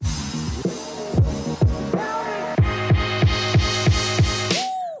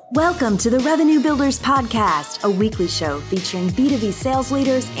Welcome to the Revenue Builders Podcast, a weekly show featuring B2B sales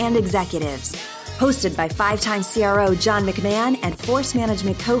leaders and executives. Hosted by five-time CRO John McMahon and Force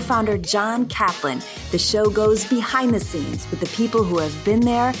Management co-founder John Kaplan, the show goes behind the scenes with the people who have been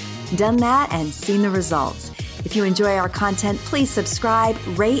there, done that, and seen the results. If you enjoy our content, please subscribe,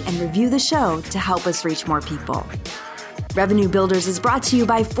 rate, and review the show to help us reach more people. Revenue Builders is brought to you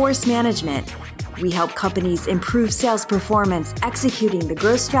by Force Management. We help companies improve sales performance, executing the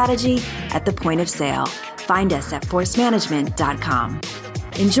growth strategy at the point of sale. Find us at forcemanagement.com.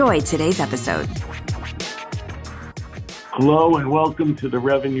 Enjoy today's episode. Hello and welcome to the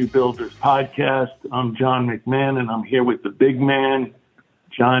Revenue Builders Podcast. I'm John McMahon and I'm here with the big man,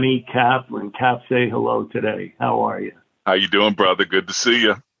 Johnny Kaplan. Cap, say hello today. How are you? How you doing, brother? Good to see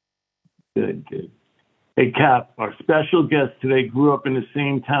you. Good. Hey, Cap, our special guest today grew up in the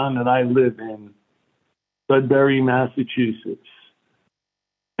same town that I live in, Sudbury, Massachusetts.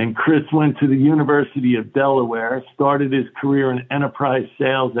 And Chris went to the University of Delaware, started his career in enterprise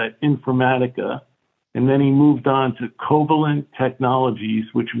sales at Informatica, and then he moved on to Covalent Technologies,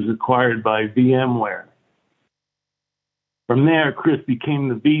 which was acquired by VMware. From there, Chris became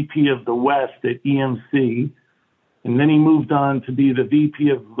the VP of the West at EMC, and then he moved on to be the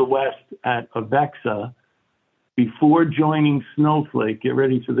VP of the West at Avexa before joining Snowflake. Get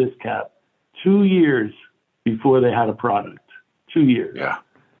ready for this, Cap. 2 years before they had a product. 2 years. Yeah.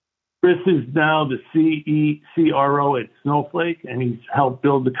 Chris is now the CRO at Snowflake, and he's helped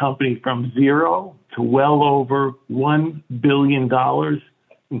build the company from zero to well over $1 billion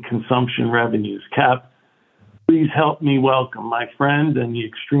in consumption revenues. Cap, please help me welcome my friend and the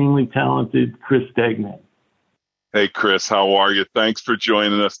extremely talented Chris Degnan. Hey, Chris, how are you? Thanks for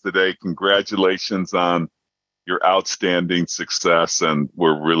joining us today. Congratulations on your outstanding success, and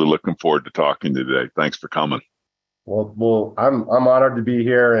we're really looking forward to talking today. Thanks for coming. Well, I'm honored to be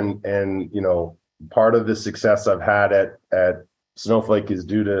here, and you know, part of the success I've had at Snowflake is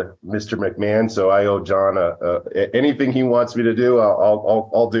due to Mr. McMahon. So I owe John anything he wants me to do,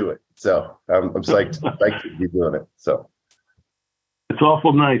 I'll do it. So I'm psyched to be doing it. So it's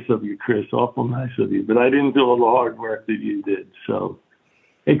awful nice of you, Chris. Awful nice of you. But I didn't do all the hard work that you did. So,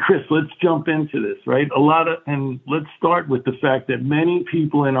 hey, Chris, let's jump into this, right? And let's start with the fact that many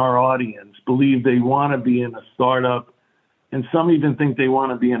people in our audience believe they want to be in a startup, and some even think they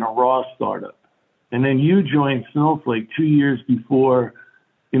want to be in a raw startup. And then you joined Snowflake 2 years before,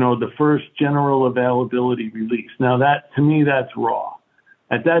 the first general availability release. Now that, to me, that's raw.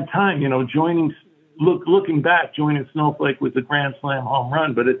 At that time, looking back, joining Snowflake was a grand slam home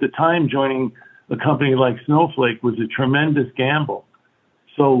run. But at the time, joining a company like Snowflake was a tremendous gamble.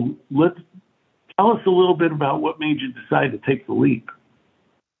 So tell us a little bit about what made you decide to take the leap.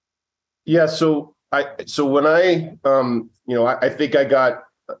 Yeah. So when I think I got,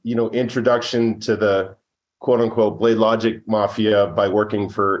 introduction to the quote unquote Blade Logic Mafia by working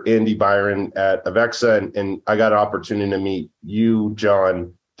for Andy Byron at Avexa. And I got an opportunity to meet you,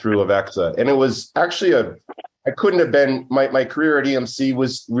 John, through Avexa. And it was actually I couldn't have been, my career at EMC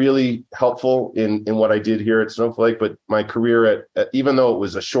was really helpful in what I did here at Snowflake, but my career even though it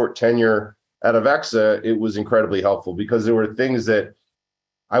was a short tenure at Avexa, it was incredibly helpful because there were things that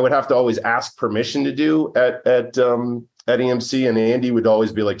I would have to always ask permission to do at EMC, and Andy would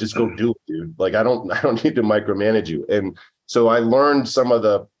always be like, just go do it, dude. Like, I don't need to micromanage you. And so I learned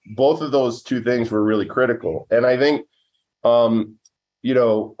both of those two things were really critical. And I think,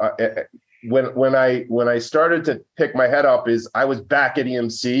 when I started to pick my head up is I was back at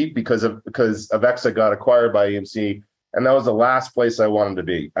EMC because Avexa got acquired by EMC, and that was the last place I wanted to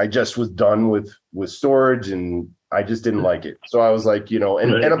be. I just was done with storage, and I just didn't like it. So I was like, and by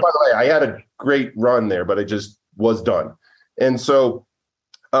the way, I had a great run there, but I just was done. And so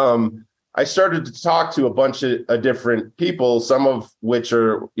I started to talk to a bunch of different people, some of which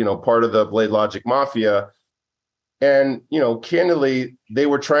are, part of the Blade Logic Mafia. And, candidly, they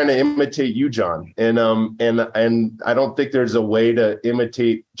were trying to imitate you, John. And I don't think there's a way to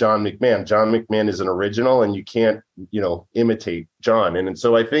imitate John McMahon. John McMahon is an original, and you can't, imitate John. And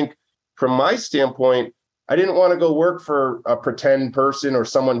so I think from my standpoint, I didn't want to go work for a pretend person or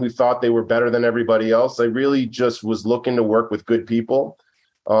someone who thought they were better than everybody else. I really just was looking to work with good people.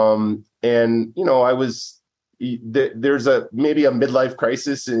 There's maybe a midlife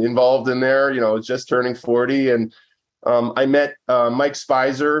crisis involved in there. I was just turning 40, and I met Mike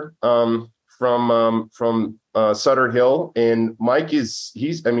Spicer from Sutter Hill, and Mike he's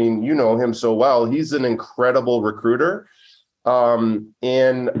him so well. He's an incredible recruiter, and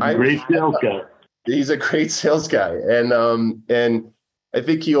great sales guy. He's a great sales guy, and I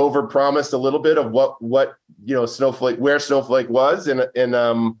think he overpromised a little bit of what Snowflake, where Snowflake was, and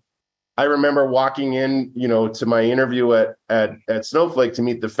I remember walking in, to my interview at Snowflake to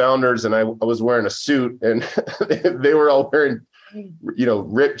meet the founders, and I was wearing a suit, and they were all wearing,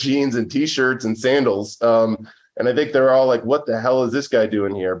 ripped jeans and t-shirts and sandals. And I think they're all like, "What the hell is this guy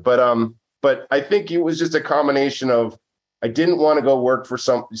doing here?" But I think it was just a combination of, I didn't want to go work for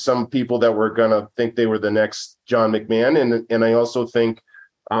some people that were gonna think they were the next John McMahon, and I also think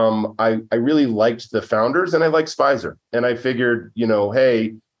I really liked the founders, and I liked Spicer, and I figured,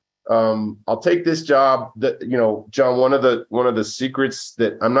 hey. I'll take this job. That John, one of the secrets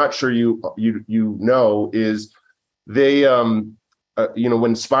that I'm not sure you know is they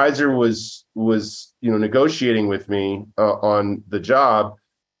when Spicer was negotiating with me on the job,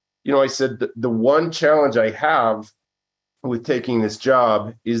 I said the one challenge I have with taking this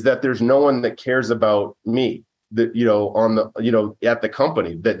job is that there's no one that cares about me, that on the at the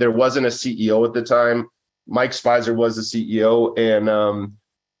company, that there wasn't a CEO at the time. Mike Spicer was the CEO,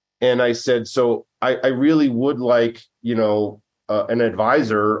 and I said, so I really would like, an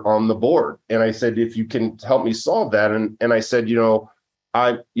advisor on the board. And I said, if you can help me solve that. And I said, at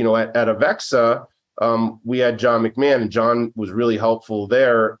Avexa, we had John McMahon, and John was really helpful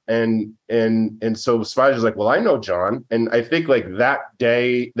there. And so Spicer's like, well, I know John. And I think like that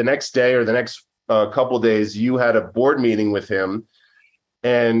day, the next day or the next couple of days, you had a board meeting with him.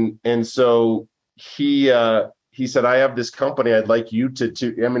 And so he said, I have this company. I'd like you to,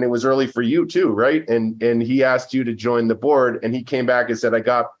 I mean, it was early for you too, right? And he asked you to join the board, and he came back and said, I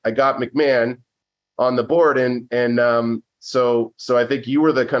got McMahon on the board. So I think you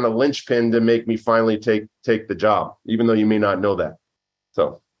were the kind of linchpin to make me finally take the job, even though you may not know that.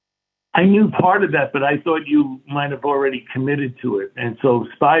 So I knew part of that, but I thought you might have already committed to it. And so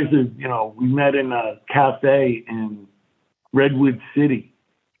Spicer, we met in a cafe in Redwood City,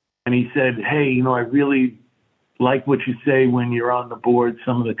 and he said, hey, I really like what you say when you're on the board,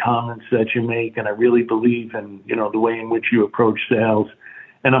 some of the comments that you make, and I really believe in, the way in which you approach sales.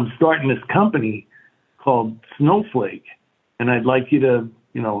 And I'm starting this company called Snowflake, and I'd like you to,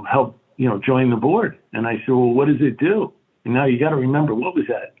 help, join the board. And I said, well, what does it do? And now you got to remember, what was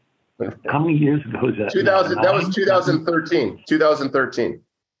that? How many years ago was that? 2000. That was 2013. 2013,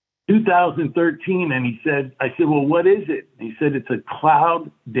 and I said, well, what is it? And he said, it's a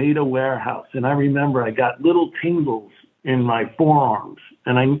cloud data warehouse. And I remember I got little tingles in my forearms,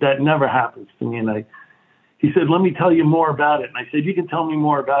 and that never happens to me. And he said, let me tell you more about it. And I said, you can tell me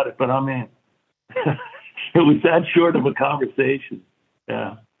more about it, but I'm in. It was that short of a conversation.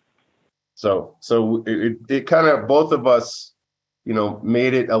 Yeah. So it kind of, both of us,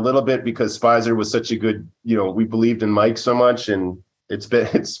 made it a little bit because Spicer was such a good, we believed in Mike so much, and it's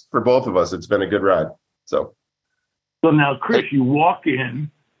for both of us. It's been a good ride. So now, Chris, you walk in,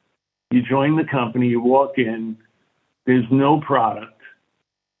 you join the company, you walk in, there's no product.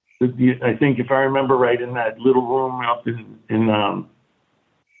 I think if I remember right, in that little room up in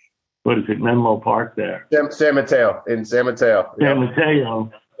what is it, Menlo Park there? San Mateo. San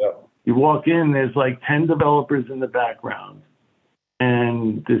Mateo. Yep. You walk in, there's like 10 developers in the background,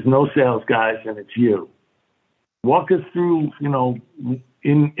 and there's no sales guys, and it's you. Walk us through,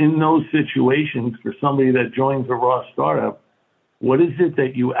 in those situations for somebody that joins a raw startup, what is it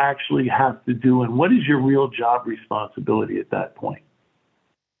that you actually have to do, and what is your real job responsibility at that point?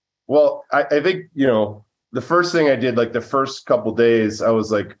 Well, I think, the first thing I did, like the first couple of days, I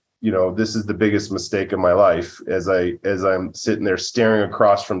was like, this is the biggest mistake of my life, as I'm sitting there staring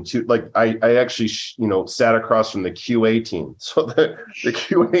across from I actually, sat across from the QA team. So the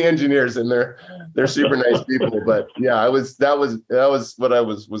QA engineers, and they're super nice people, but yeah, that was what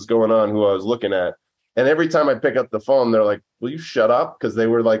was going on, who I was looking at. And every time I pick up the phone, they're like, will you shut up? Cause they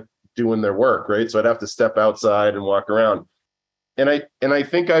were like doing their work. Right. So I'd have to step outside and walk around. And I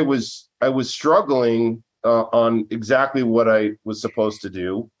think I was struggling on exactly what I was supposed to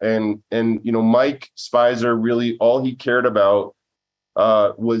do. And Mike Spicer, really all he cared about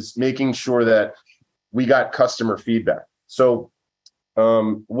was making sure that we got customer feedback. So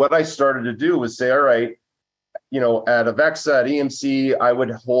what I started to do was say, all right, at Avexa, at EMC, I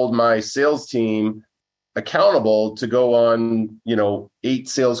would hold my sales team accountable to go on, 8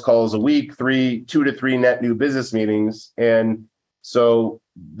 sales calls a week, 2 to 3 net new business meetings. And so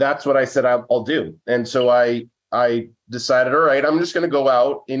that's what I said I'll do. And so I decided, all right, I'm just going to go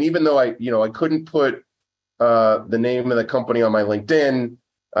out. And even though I couldn't put the name of the company on my LinkedIn,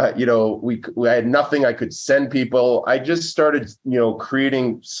 I had nothing I could send people. I just started,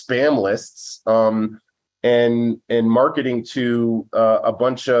 creating spam lists and marketing to a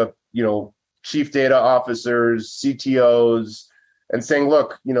bunch of, chief data officers, CTOs, and saying,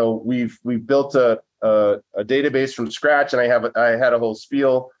 look, we've built a database from scratch, and I had a whole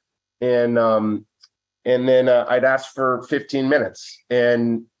spiel. and then I'd ask for 15 minutes,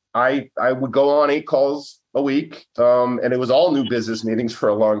 and I would go on 8 calls a week, and it was all new business meetings for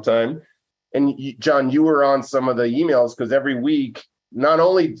a long time. And John, you were on some of the emails, because every week, not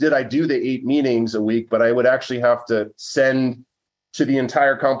only did I do the 8 meetings a week, but I would actually have to send to the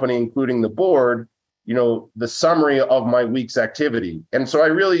entire company, including the board, the summary of my week's activity. And so I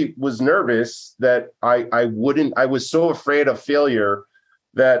really was nervous that I was so afraid of failure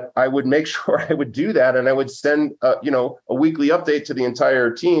that I would make sure I would do that. And I would send, a weekly update to the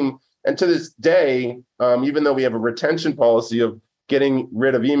entire team. And to this day, even though we have a retention policy of getting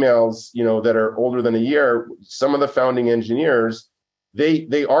rid of emails, that are older than a year, some of the founding engineers,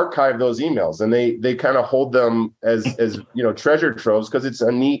 they archive those emails, and they kind of hold them as treasure troves, because it's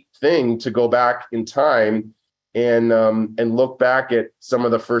a neat thing to go back in time and look back at some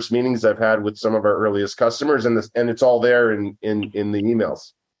of the first meetings I've had with some of our earliest customers, and it's all there in the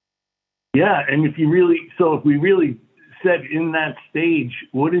emails. Yeah, and if we really said in that stage,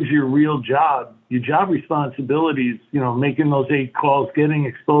 what is your real job? Your job responsibilities, making those 8 calls, getting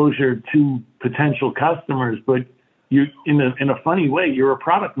exposure to potential customers, but you, in a funny way, you're a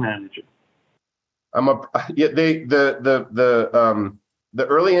product manager. The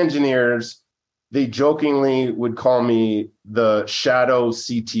early engineers, they jokingly would call me the shadow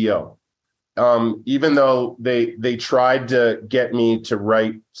CTO. Even though they tried to get me to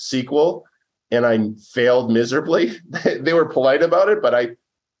write SQL and I failed miserably, they were polite about it, but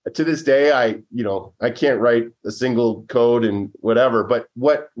to this day, I can't write a single code and whatever. But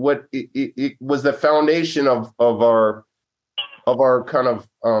what it was the foundation of our kind of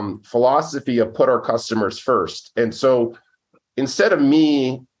philosophy of put our customers first. And so instead of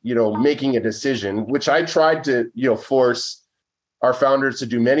me, making a decision, which I tried to, force our founders to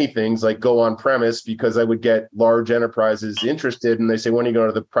do many things, like go on premise, because I would get large enterprises interested, and they say, when are you going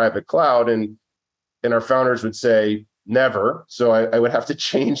to the private cloud? And our founders would say, never. So I would have to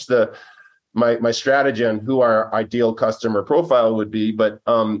change my strategy on who our ideal customer profile would be. But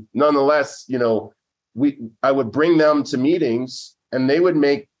nonetheless, I would bring them to meetings, and they would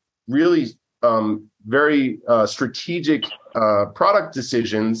make really very strategic product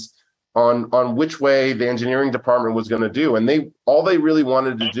decisions on which way the engineering department was going to do. And all they really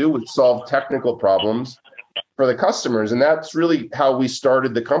wanted to do was solve technical problems for the customers. And that's really how we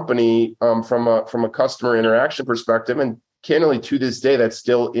started the company, from a customer interaction perspective. And candidly, to this day, that's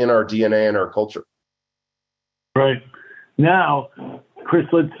still in our DNA and our culture. Right. Now, Chris,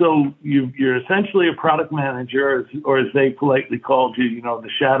 so you're essentially a product manager, or as they politely called you, the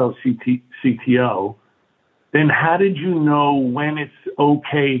shadow CTO. Then how did you know when it's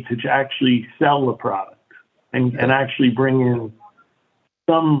okay to actually sell the product and actually bring in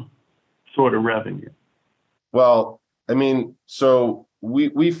some sort of revenue? Well, so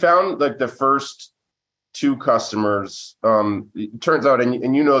we found like the first 2 customers, it turns out,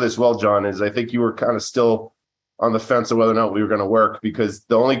 and you know this well, John, is I think you were kind of still on the fence of whether or not we were going to work, because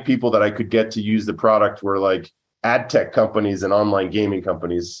the only people that I could get to use the product were like ad tech companies and online gaming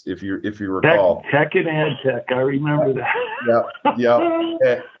companies, if you recall. Tech and ad tech, I remember that.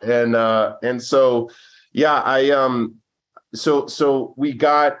 Yeah. And so, so we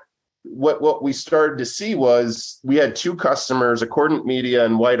got, what we started to see was we had 2 customers, Accordant Media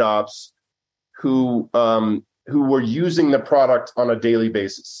and White Ops, who were using the product on a daily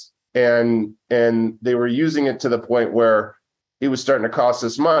basis. And they were using it to the point where it was starting to cost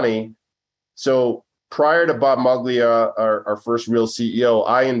us money. So prior to Bob Muglia, our first real CEO,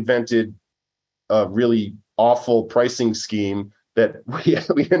 I invented a really awful pricing scheme that we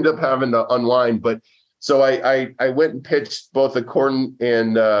ended up having to unwind. But so I went and pitched both Accordant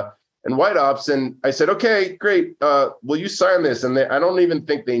and White Ops, and I said, okay, great. Will you sign this? And I don't even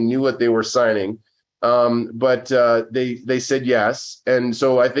think they knew what they were signing. But they said yes. And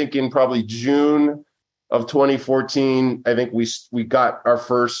so I think in probably June of 2014, I think we got our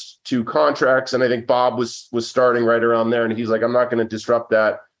first 2 contracts, and I think Bob was starting right around there, and he's like, I'm not going to disrupt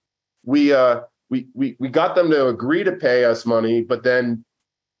that. We got them to agree to pay us money, but then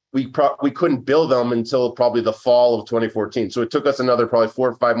we couldn't bill them until probably the fall of 2014. So it took us another probably 4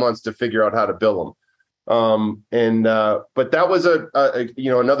 or 5 months to figure out how to bill them. But that was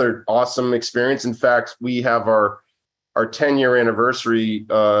another awesome experience. In fact, we have our 10-year anniversary.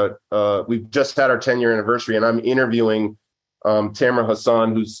 We've just had our 10-year anniversary, and I'm interviewing Tamer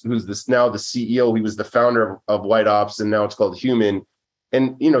Hassan, who's now the CEO. He was the founder of White Ops, and now it's called Human.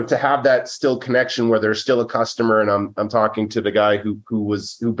 And to have that still connection where they're still a customer, and I'm talking to the guy who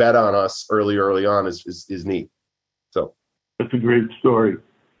bet on us early on is neat. So that's a great story.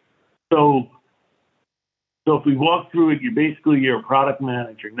 So So if we walk through it, you're a product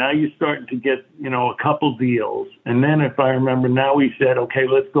manager. Now you're starting to get, a couple deals. And then if I remember, now we said, okay,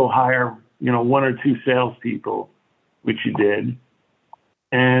 let's go hire, one or two salespeople, which you did.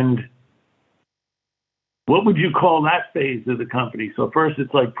 And what would you call that phase of the company? So first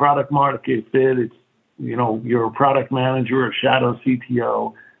it's like product market fit. It's, you're a product manager or shadow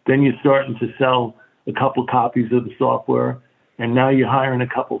CTO. Then you're starting to sell a couple copies of the software. And now you're hiring a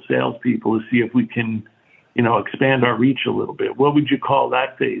couple salespeople to see if we can, expand our reach a little bit. What would you call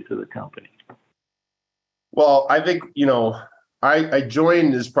that phase of the company? Well, I think, I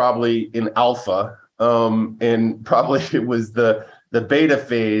joined as probably in alpha, and probably it was the beta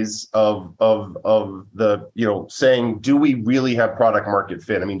phase of the, saying, do we really have product market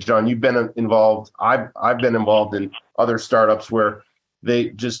fit? I mean, John, you've been involved. I've been involved in other startups where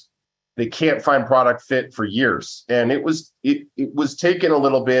they can't find product fit for years. And it was taking a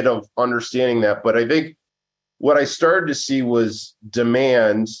little bit of understanding that, but I think what I started to see was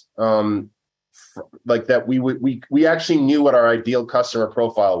demand, like that we actually knew what our ideal customer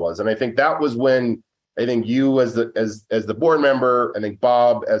profile was. And I think that was when I think you as the board member, I think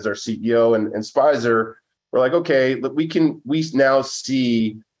Bob as our CEO and Spicer were like, okay, we now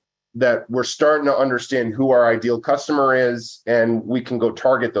see that we're starting to understand who our ideal customer is, and we can go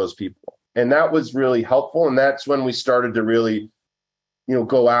target those people. And that was really helpful. And that's when we started to really,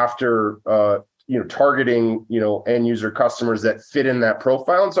 go after, targeting, end user customers that fit in that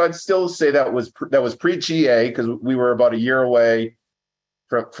profile. And so I'd still say that was pre-GA, because we were about a year away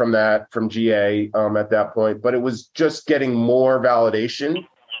from GA at that point. But it was just getting more validation,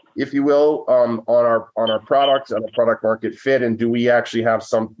 if you will, on our products, on a product market fit. And do we actually have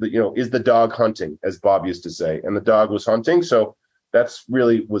some, is the dog hunting, as Bob used to say? And the dog was hunting. So that's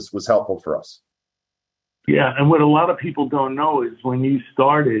really was helpful for us. Yeah. And what a lot of people don't know is when you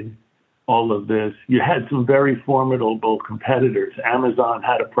started all of this, you had some very formidable competitors. Amazon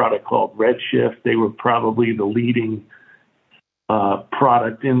had a product called Redshift. They were probably the leading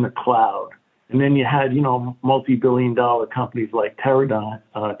product in the cloud. And then you had, multi-billion-dollar companies like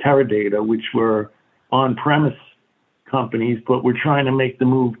Teradata, which were on-premise companies, but were trying to make the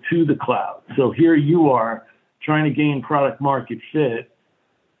move to the cloud. So here you are trying to gain product market fit,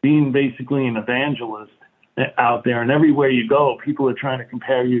 being basically an evangelist out there. And everywhere you go, people are trying to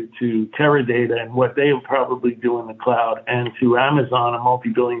compare you to Teradata and what they will probably do in the cloud, and to Amazon, a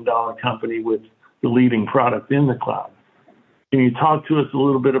multi-billion-dollar company with the leading product in the cloud. Can you talk to us a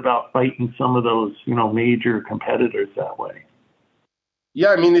little bit about fighting some of those, major competitors that way? Yeah,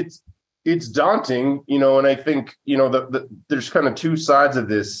 I mean, it's daunting, and I think, there's kind of two sides of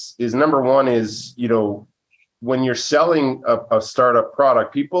this. Is number one is, when you're selling a startup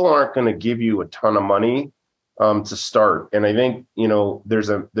product, people aren't going to give you a ton of money to start. And I think, there's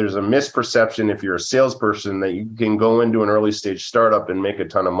a misperception if you're a salesperson that you can go into an early stage startup and make a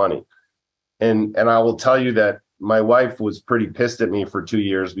ton of money. And I will tell you that my wife was pretty pissed at me for 2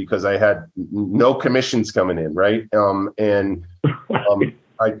 years because I had no commissions coming in, right?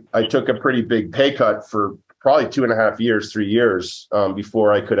 I took a pretty big pay cut for probably 2.5 years, 3 years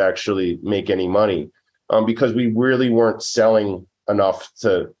before I could actually make any money, because we really weren't selling enough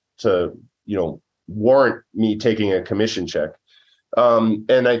to warrant me taking a commission check.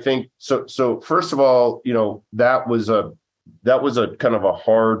 And I think so. First of all, that was a kind of a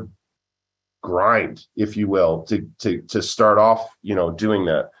hard grind, if you will, to start off, doing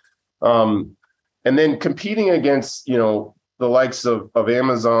that. And then competing against, the likes of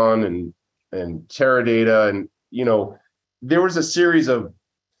Amazon and Teradata. And, there was a series of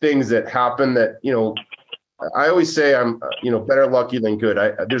things that happened that, I always say I'm, better lucky than good.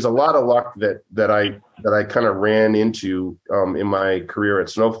 There's a lot of luck that I kind of ran into in my career at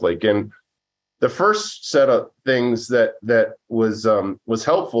Snowflake. And the first set of things that was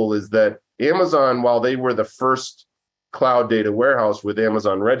helpful is that Amazon, while they were the first cloud data warehouse with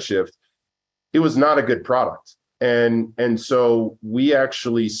Amazon Redshift, it was not a good product. And so we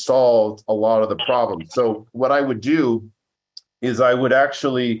actually solved a lot of the problems. So what I would do is I would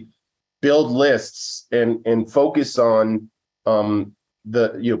actually build lists and focus on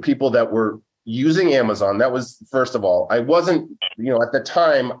the people that were using Amazon. That was, first of all, I wasn't, at the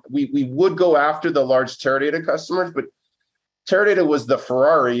time, we would go after the large Teradata customers, but Teradata was the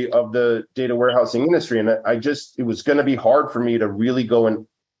Ferrari of the data warehousing industry. And it was going to be hard for me to really go and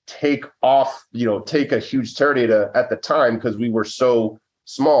take a huge Teradata at the time because we were so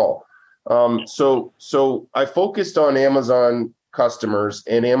small. So I focused on Amazon customers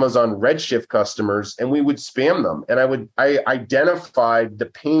and Amazon Redshift customers, and we would spam them. And I identified the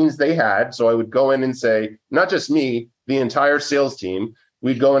pains they had. So I would go in and say, not just me, the entire sales team,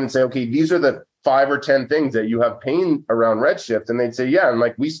 we'd go in and say, okay, these are the 5 or 10 things that you have pain around Redshift? And they'd say, yeah.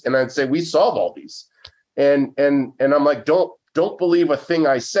 And I'd say, we solve all these. And I'm like, don't believe a thing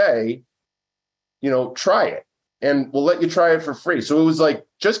I say, try it. And we'll let you try it for free. So it was like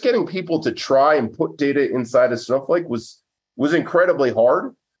just getting people to try and put data inside of Snowflake was incredibly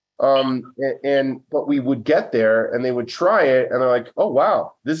hard. But we would get there and they would try it and they're like, oh,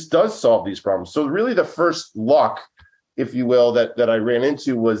 wow, this does solve these problems. So really the first luck, if you will, that I ran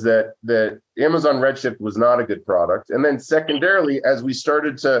into was that Amazon Redshift was not a good product. And then secondarily, as we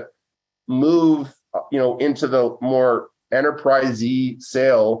started to move, into the more enterprise-y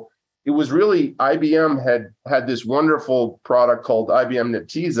sale, it was really IBM had this wonderful product called IBM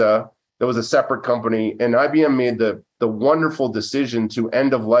Netezza that was a separate company, and IBM made the wonderful decision to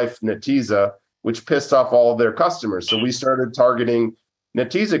end of life Netezza, which pissed off all of their customers. So we started targeting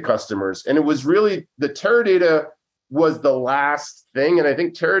Netezza customers, and it was really the Teradata was the last thing. And I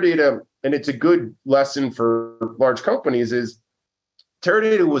think Teradata, and it's a good lesson for large companies, is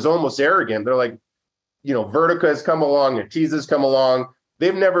Teradata was almost arrogant. They're like, Vertica has come along, Netezza's come along.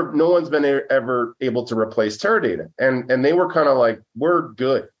 No one's been ever able to replace Teradata. And they were kind of like, we're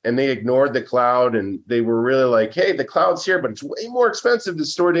good. And they ignored the cloud. And they were really like, hey, the cloud's here, but it's way more expensive to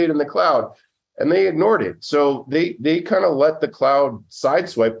store data in the cloud. And they ignored it. So they kind of let the cloud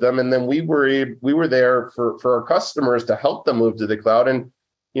sideswipe them. And then we were there for our customers to help them move to the cloud. And,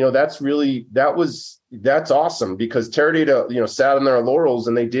 that's awesome, because Teradata, sat on their laurels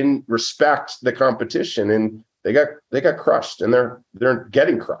and they didn't respect the competition. And they got crushed, and they're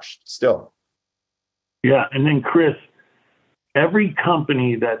getting crushed still. Yeah, and then Chris, every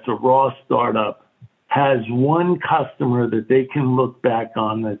company that's a raw startup has one customer that they can look back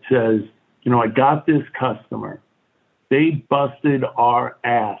on that says, I got this customer. They busted our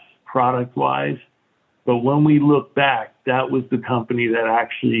ass product-wise, but when we look back, that was the company that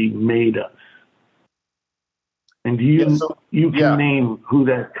actually made us. And do you can name who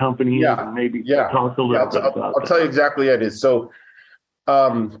that company is and maybe talk a little bit about that? I'll tell you exactly what it is. So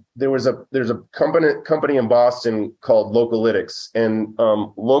there's a company in Boston called Localytics, and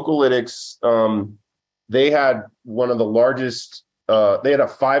Localytics, they had one of the largest, they had a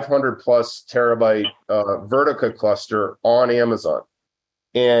 500 plus terabyte Vertica cluster on Amazon.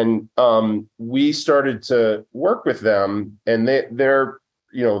 And we started to work with them, and their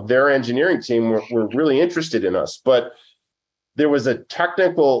engineering team were really interested in us, but there was a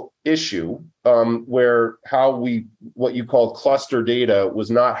technical issue where what you call cluster data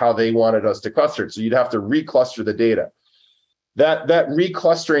was not how they wanted us to cluster it. So you'd have to recluster the data. That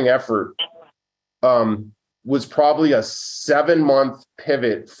reclustering effort was probably a 7-month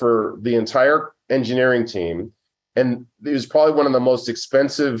pivot for the entire engineering team. And it was probably one of the most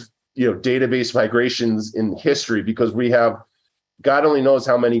expensive, database migrations in history, because we have, God only knows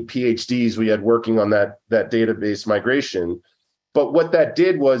how many PhDs we had working on that database migration. But what that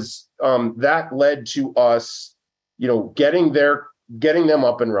did was that led to us, getting them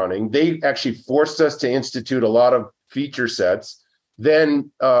up and running. They actually forced us to institute a lot of feature sets.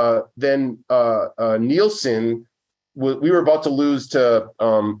 Then Nielsen, we were about to lose to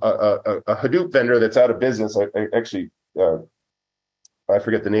a Hadoop vendor that's out of business. I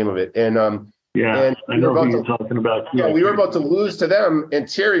forget the name of it. And I know who you're talking about. Yeah, we were about to lose to them, and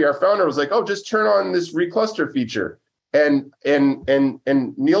Terry, our founder, was like, "Oh, just turn on this recluster feature." And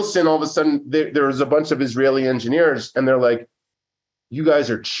Nielsen, all of a sudden, there was a bunch of Israeli engineers, and they're like, "You guys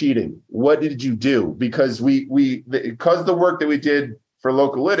are cheating. What did you do?" Because because of the work that we did for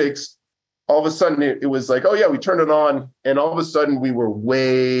Localytics, all of a sudden it was like, "Oh yeah, we turned it on," and all of a sudden we were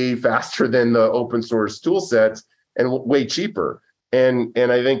way faster than the open source tool sets and way cheaper. And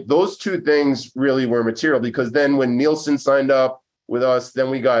I think those two things really were material, because then when Nielsen signed up with us,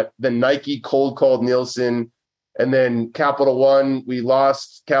 then Nike cold called Nielsen, and then Capital One, we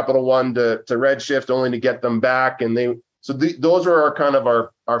lost Capital One to Redshift only to get them back. And those were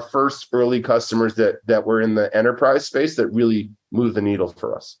our first early customers that were in the enterprise space that really moved the needle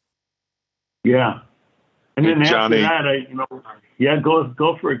for us. Yeah. And then Johnny, after that,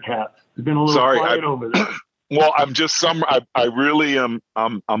 go for it, Cap. It's been a little quiet over there. Well, I really am.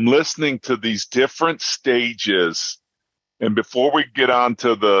 I'm listening to these different stages, and before we get on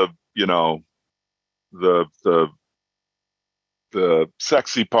to the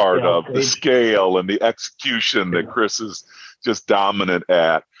sexy part of the scale and the execution that Chris is just dominant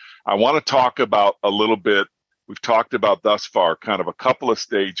at, I want to talk about a little bit. We've talked about thus far, kind of a couple of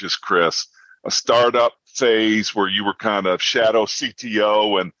stages, Chris. A startup phase where you were kind of shadow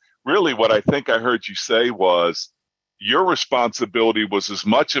CTO, and really what I think I heard you say was your responsibility was as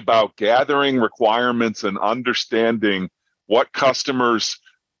much about gathering requirements and understanding what customers,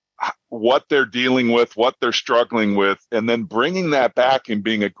 what they're dealing with, what they're struggling with, and then bringing that back and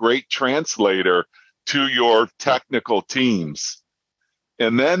being a great translator to your technical teams.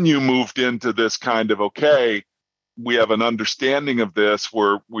 And then you moved into this kind of, okay, we have an understanding of this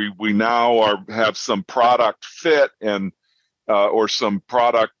where we now have some product fit and or some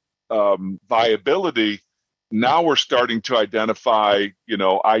product viability. Now we're starting to identify,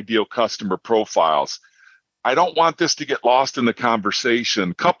 ideal customer profiles. I don't want this to get lost in the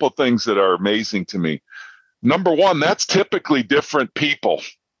conversation. Couple things that are amazing to me. Number one, that's typically different people.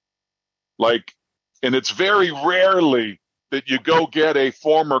 And it's very rarely that you go get a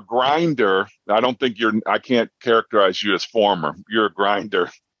former grinder. I can't characterize you as former. You're a grinder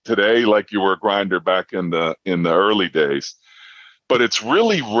today like you were a grinder back in the early days. But it's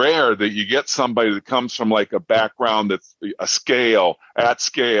really rare that you get somebody that comes from like a background that's at scale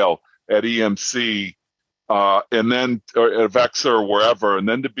at EMC, and then or at Vexa or wherever, and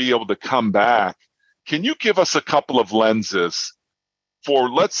then to be able to come back. Can you give us a couple of lenses for,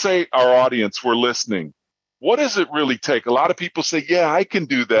 let's say our audience, we're listening. What does it really take? A lot of people say, yeah, I can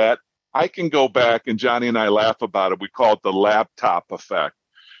do that. I can go back, and Johnny and I laugh about it. We call it the laptop effect.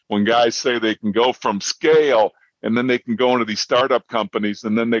 When guys say they can go from scale and then they can go into these startup companies,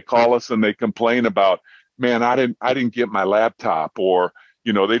 and then they call us and they complain about, man, I didn't get my laptop, or,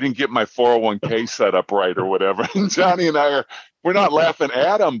 they didn't get my 401k set up right or whatever. And Johnny and we're not laughing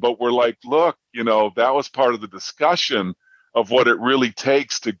at them, but we're like, look, that was part of the discussion of what it really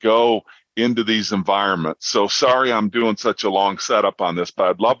takes to go into these environments. So sorry I'm doing such a long setup on this, but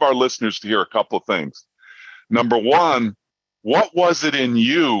I'd love our listeners to hear a couple of things. Number one, what was it in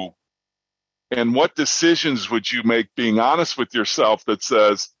you, and what decisions would you make being honest with yourself that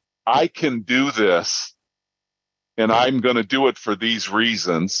says, I can do this and I'm going to do it for these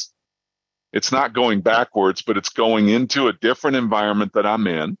reasons? It's not going backwards, but it's going into a different environment that I'm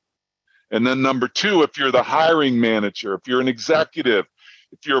in. And then number two, if you're the hiring manager, if you're an executive,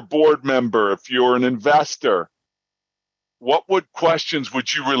 if you're a board member, if you're an investor, what questions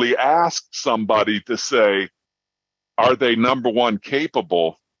would you really ask somebody to say, are they, number one,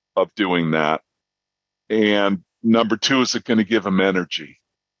 capable of doing that? And number two, is it going to give them energy?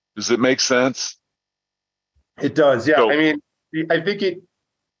 Does it make sense? It does. Yeah. So, I mean, I think it,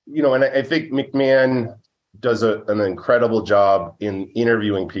 and I think McMahon does an incredible job in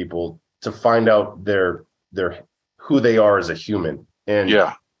interviewing people to find out their who they are as a human. And,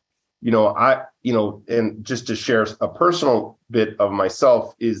 yeah, and just to share a personal bit of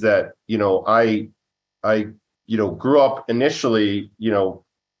myself is that, I grew up initially,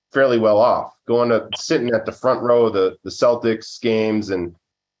 fairly well off, sitting at the front row of the Celtics games, and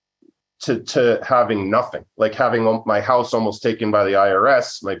to having nothing, like having my house almost taken by the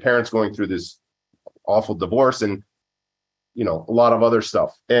IRS, my parents going through this awful divorce, and, a lot of other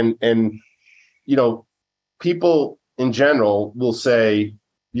stuff. And people in general will say,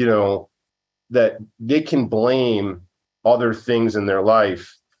 that they can blame other things in their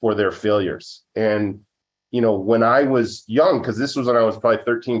life for their failures. And, when I was young, because this was when I was probably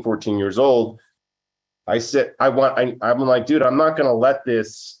 13, 14 years old, I said, I'm like, dude, I'm not going to let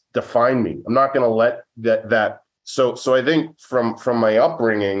this define me. I'm not going to let that. So I think from my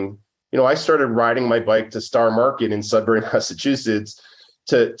upbringing, I started riding my bike to Star Market in Sudbury, Massachusetts,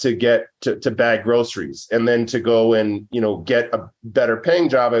 to bag groceries, and then to go and, get a better paying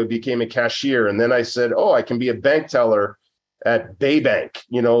job. I became a cashier. And then I said, oh, I can be a bank teller at Bay Bank,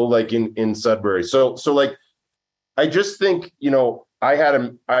 like in Sudbury. So like, I just think,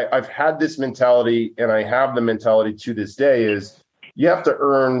 I've had this mentality, and I have the mentality to this day, is you have to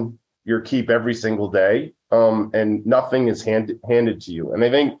earn your keep every single day. And nothing is handed to you. And I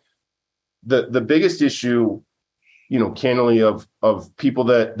think the biggest issue, candidly, of people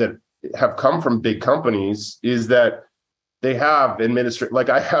that have come from big companies is that they have like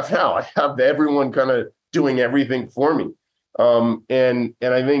I have now. I have everyone kind of doing everything for me. And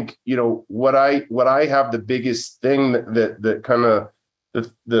I think, what I have, the biggest thing that kind of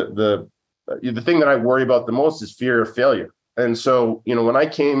the thing that I worry about the most is fear of failure. And so, when I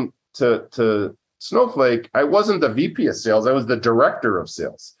came to Snowflake, I wasn't the VP of sales. I was the director of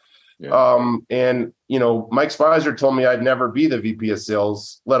sales. Yeah. And, Mike Spicer told me I'd never be the VP of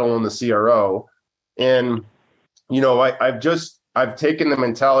sales, let alone the CRO. And, I've taken the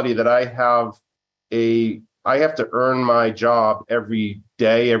mentality that I have to earn my job every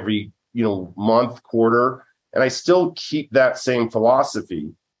day, every, month, quarter. And I still keep that same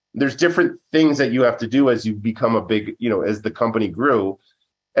philosophy. There's different things that you have to do as you become a big, as the company grew.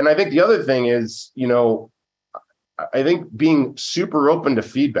 And I think the other thing is, I think being super open to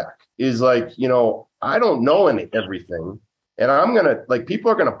feedback is like, I don't know everything. And I'm going to, like, people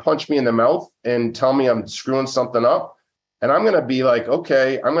are going to punch me in the mouth and tell me I'm screwing something up. And I'm going to be like,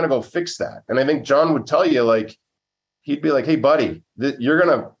 okay, I'm going to go fix that. And I think John would tell you, like, he'd be like, hey, buddy, you're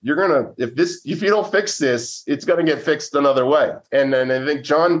going to, if you don't fix this, it's going to get fixed another way. And then I think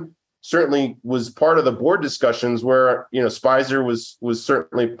John certainly was part of the board discussions where, Spicer was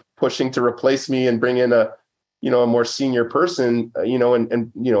certainly pushing to replace me and bring in a more senior person,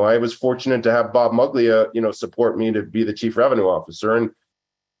 and I was fortunate to have Bob Muglia, support me to be the chief revenue officer. And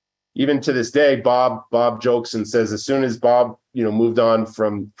even to this day, Bob jokes and says, as soon as Bob, moved on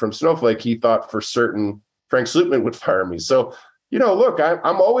from Snowflake, he thought for certain Frank Slootman would fire me. So, look,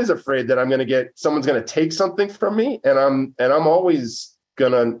 I'm always afraid that someone's going to take something from me. And I'm always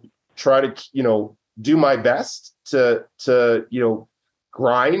going to try to, do my best to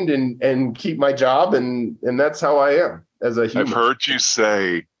grind and keep my job. And that's how I am as a human. I've heard you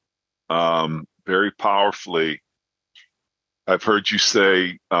say very powerfully, you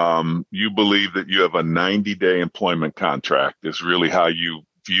believe that you have a 90-day employment contract is really how you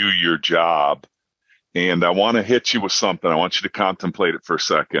view your job. And I want to hit you with something. I want you to contemplate it for a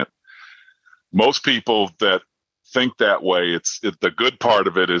second. Most people that think that way, the good part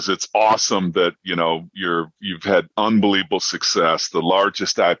of it is it's awesome that you've had unbelievable success. The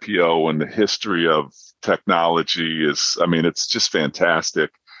largest IPO in the history of technology it's just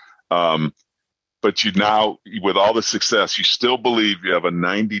fantastic. But you now, with all the success, you still believe you have a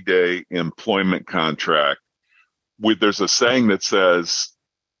 90-day employment contract. There's a saying that says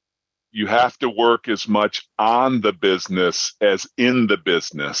you have to work as much on the business as in the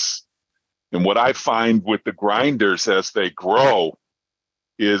business. And what I find with the grinders as they grow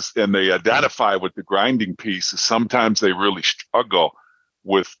and they identify with the grinding piece, is sometimes they really struggle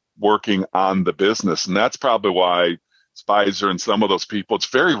with working on the business. And that's probably why Spicer and some of those people, it's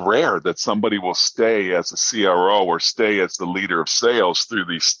very rare that somebody will stay as a CRO or stay as the leader of sales through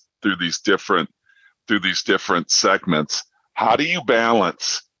these different segments. How do you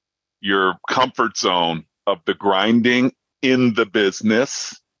balance your comfort zone of the grinding in the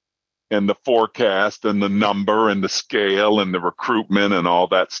business and the forecast and the number and the scale and the recruitment and all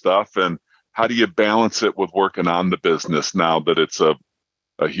that stuff? And how do you balance it with working on the business now that it's a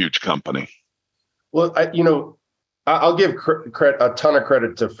huge company? Well, I'll give a ton of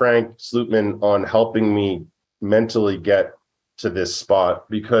credit to Frank Slootman on helping me mentally get to this spot,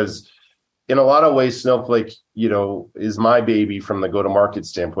 because in a lot of ways, Snowflake, is my baby from the go-to-market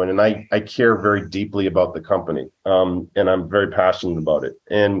standpoint. And I care very deeply about the company. And I'm very passionate about it.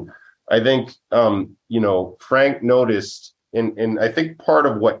 And I think, Frank noticed, and I think part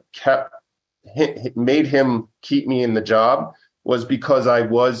of what made him keep me in the job was because I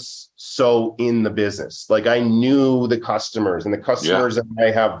was so in the business. Like, I knew the customers, and the customers that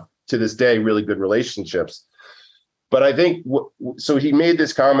I have to this day really good relationships. But I think, so he made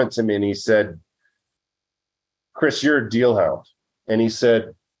this comment to me, and he said, Chris, you're a deal hound. And he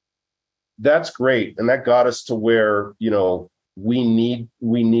said, that's great. And that got us to where, we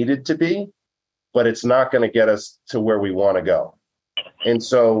needed to be, but it's not going to get us to where we want to go. And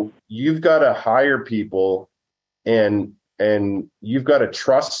so you've got to hire people, and you've got to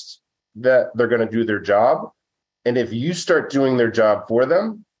trust that they're going to do their job. And if you start doing their job for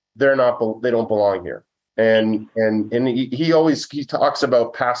them, they don't belong here. And he talks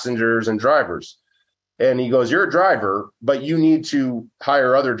about passengers and drivers. And he goes, you're a driver, but you need to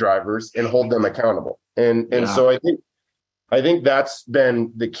hire other drivers and hold them accountable. And so I think that's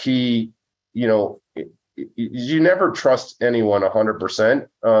been the key. You never trust anyone 100%.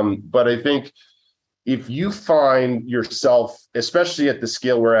 But I think if you find yourself, especially at the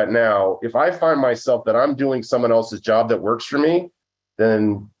scale we're at now, if I find myself that I'm doing someone else's job that works for me,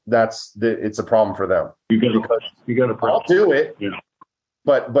 then it's a problem for them. You got to. I'll do it,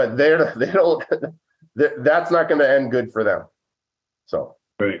 but they don't. That's not going to end good for them. So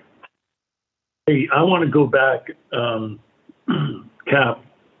right. Hey, I want to go back, Cap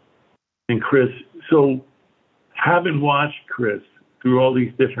and Chris. So, having watched Chris through all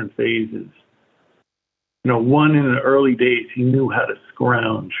these different phases, one in the early days, he knew how to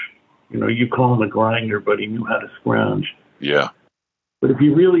scrounge. You call him a grinder, but he knew how to scrounge. Yeah. But if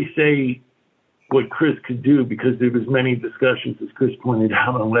you really say what Chris could do, because there was many discussions, as Chris pointed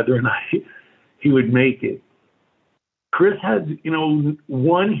out, on whether or not he would make it. Chris had,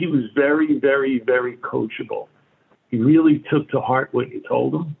 one, he was very, very, very coachable. He really took to heart what you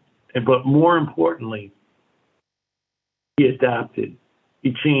told him. But more importantly, he adapted.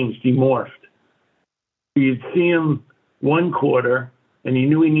 He changed. He morphed. You'd see him one quarter, and he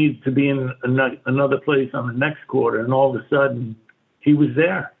knew he needed to be in another place on the next quarter, and all of a sudden, he was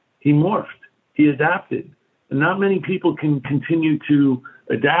there. He morphed. He adapted. not many people can continue to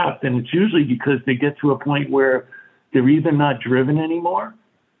adapt. And it's usually because they get to a point where they're either not driven anymore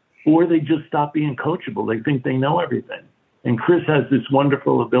or they just stop being coachable. They think they know everything. And Chris has this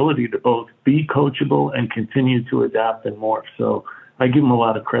wonderful ability to both be coachable and continue to adapt and morph. So I give him a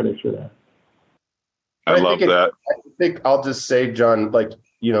lot of credit for that. I love that. I think I'll just say, John, like,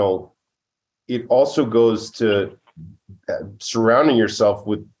 you know, it also goes to surrounding yourself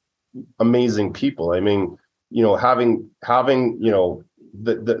with amazing people. I mean, you know, having, you know,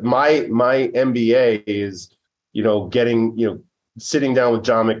 my MBA is, you know, getting, you know, sitting down with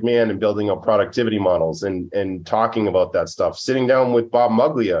John McMahon and building up productivity models and talking about that stuff, sitting down with Bob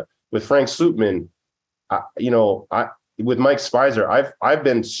Muglia, with Frank Slootman, with Mike Spicer. I've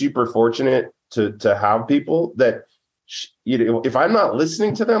been super fortunate to have people that, you know, if I'm not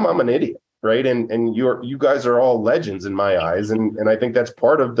listening to them, I'm an idiot. Right. And you guys are all legends in my eyes. And I think that's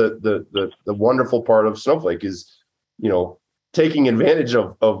part of the wonderful part of Snowflake is, you know, taking advantage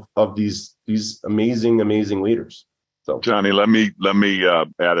of these amazing leaders. So, Johnny, let me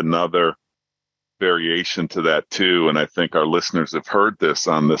add another variation to that too. And I think our listeners have heard this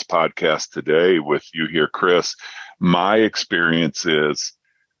on this podcast today with you here, Chris. My experience is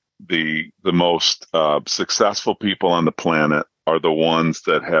the most successful people on the planet are the ones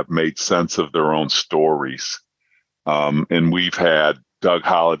that have made sense of their own stories. And we've had Doug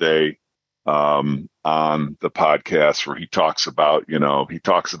Holliday on the podcast where he talks about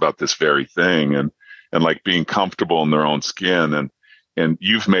this very thing and like being comfortable in their own skin. And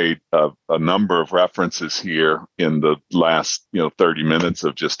you've made a number of references here in the last, 30 minutes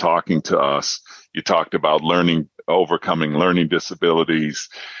of just talking to us. You talked about overcoming learning disabilities.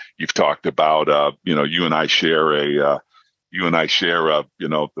 You've talked about, you and I share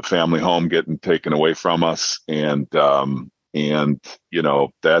the family home getting taken away from us. And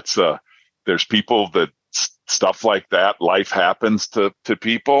there's people that stuff like that, life happens to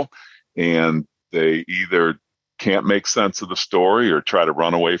people, and they either can't make sense of the story or try to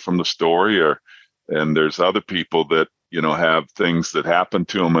run away from the story, and there's other people that, have things that happen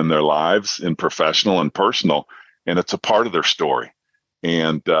to them in their lives, in professional and personal, and it's a part of their story.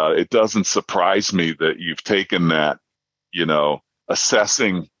 And it doesn't surprise me that you've taken that,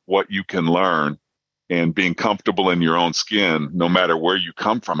 assessing what you can learn and being comfortable in your own skin, no matter where you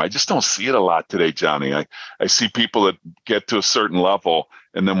come from. I just don't see it a lot today, Johnny. I see people that get to a certain level,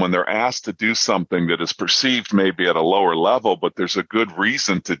 and then when they're asked to do something that is perceived maybe at a lower level, but there's a good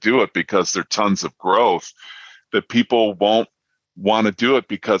reason to do it because there's tons of growth, that people won't want to do it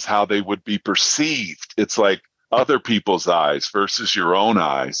because how they would be perceived. It's like other people's eyes versus your own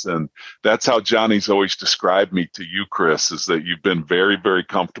eyes. And that's how Johnny's always described me to you, Chris, is that you've been very, very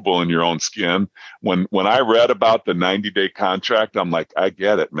comfortable in your own skin. When I read about the 90-day contract, I'm like, I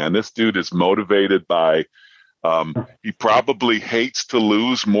get it, man. This dude is motivated by, he probably hates to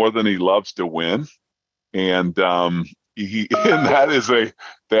lose more than he loves to win. And and that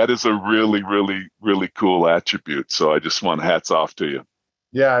is a really, really, really cool attribute. So I just want hats off to you.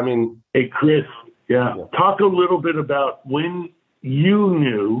 Yeah. I mean, hey, Chris, yeah. Talk a little bit about when you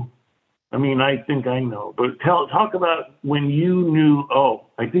knew. I mean, I think I know, but talk about when you knew,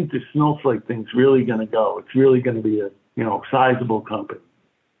 I think the Snowflake thing's really going to go. It's really going to be a, sizable company.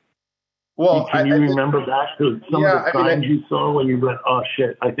 Well, can you remember back to some of the signs you saw when you went, oh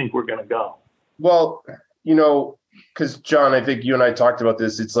shit, I think we're going to go? Well, because John, I think you and I talked about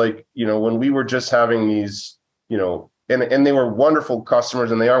this. It's like, when we were just having these, and they were wonderful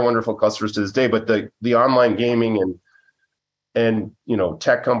customers, and they are wonderful customers to this day. But the online gaming and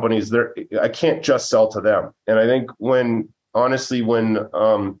tech companies, I can't just sell to them. And I think when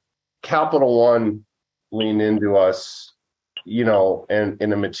Capital One leaned into us, and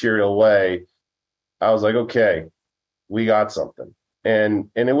in a material way, I was like, okay, we got something. And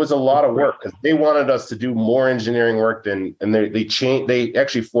it was a lot of work because they wanted us to do more engineering work and they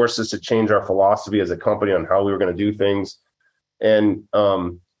actually forced us to change our philosophy as a company on how we were going to do things. And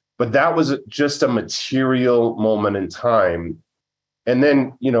but that was just a material moment in time. And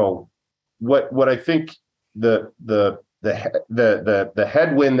then, what I think the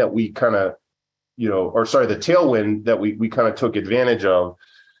headwind that we kind of, the tailwind that we kind of took advantage of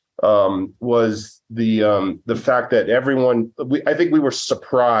was the fact that I think we were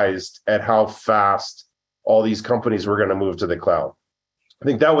surprised at how fast all these companies were going to move to the cloud. I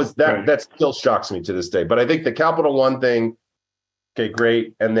think that still shocks me to this day. But I think the Capital One thing, okay,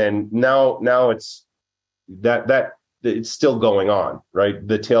 great. And then now it's that it's still going on, right?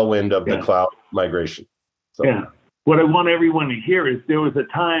 The tailwind of the cloud migration. So. Yeah. What I want everyone to hear is there was a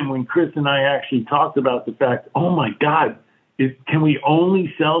time when Chris and I actually talked about the fact, oh my God, can we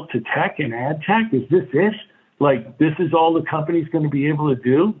only sell to tech and ad tech? Is this it? Like, this is all the company's going to be able to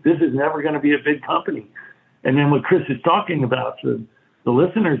do. This is never going to be a big company. And then what Chris is talking about to the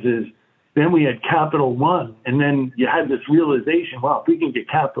listeners is, then we had Capital One, and then you had this realization, wow, if we can get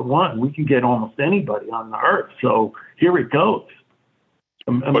Capital One, we can get almost anybody on the earth. So here it goes.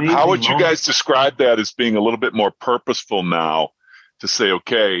 But how would you guys describe that as being a little bit more purposeful now to say,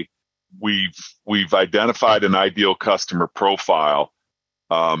 okay, we've identified an ideal customer profile.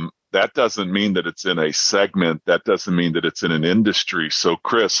 That doesn't mean that it's in a segment. That doesn't mean that it's in an industry. So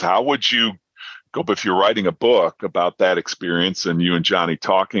Chris, how would you go, if you're writing a book about that experience and you and Johnny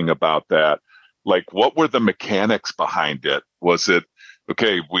talking about that, like what were the mechanics behind it? Was it,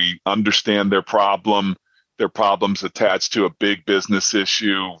 okay, we understand their problem's attached to a big business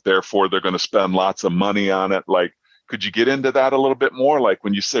issue, therefore they're going to spend lots of money on it. Like, could you get into that a little bit more? Like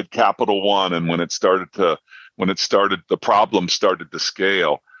when you said Capital One and when the problem started to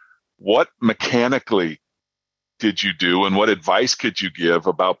scale, what mechanically did you do and what advice could you give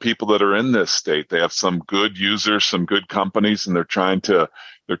about people that are in this state? They have some good users, some good companies, and they're trying to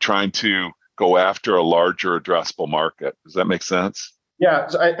go after a larger addressable market. Does that make sense? Yeah.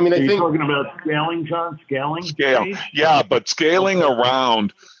 So I think you're talking about scaling, John? Scale. Yeah, but scaling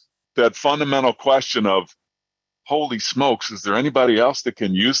around that fundamental question of, holy smokes, is there anybody else that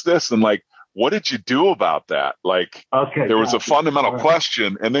can use this? And like, what did you do about that? Like, there was a fundamental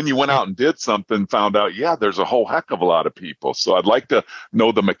question, and then you went out and did something, found out, yeah, there's a whole heck of a lot of people. So I'd like to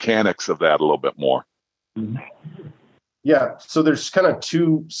know the mechanics of that a little bit more. Yeah. So there's kind of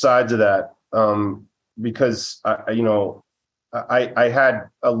two sides of that, because I had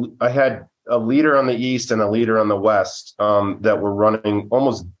a leader on the East and a leader on the West that were running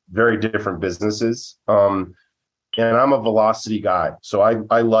almost very different businesses. And I'm a velocity guy. So I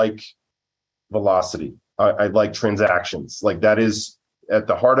like velocity. I like transactions. Like, that is at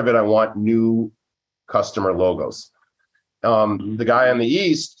the heart of it. I want new customer logos. The guy on the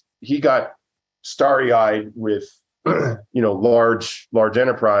East, he got starry-eyed with, large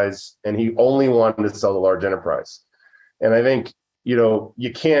enterprise, and he only wanted to sell to large enterprise. And I think,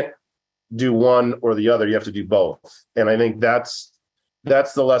 you can't do one or the other. You have to do both. And I think that's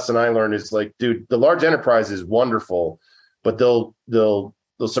the lesson I learned is like, dude, the large enterprise is wonderful, but they'll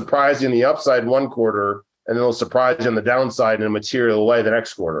surprise you in the upside one quarter, and then they'll surprise you on the downside in a material way the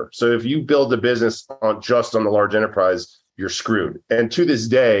next quarter. So if you build a business just on the large enterprise, you're screwed. And to this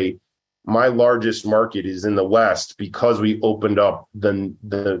day, my largest market is in the West because we opened up the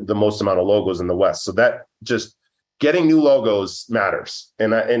most amount of logos in the West. So that just getting new logos matters.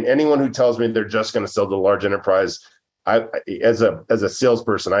 And anyone who tells me they're just going to sell to the large enterprise, as a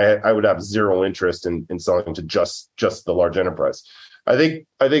salesperson, I would have zero interest in selling to just the large enterprise. I think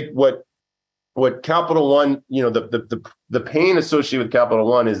what Capital One, the pain associated with Capital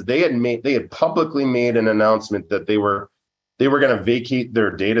One is they had publicly made an announcement that they were going to vacate their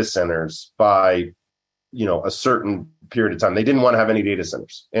data centers by, a certain period of time. They didn't want to have any data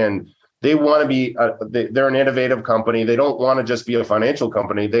centers, and they want to be. They're an innovative company. They don't want to just be a financial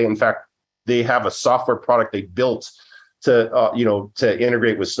company. They have a software product they built to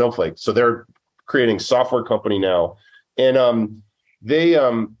integrate with Snowflake. So they're creating software company now, and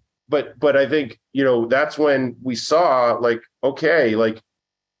but I think that's when we saw like, okay, like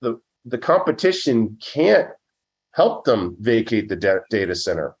the competition can't help them vacate the data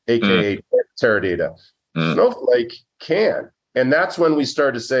center, aka Teradata. Snowflake can. And that's when we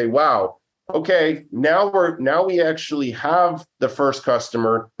started to say, wow, okay, now we actually have the first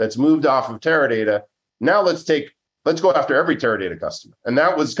customer that's moved off of Teradata. Now let's go after every Teradata customer. And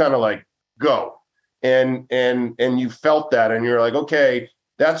that was kind of like, go. And you felt that, and you're like, okay,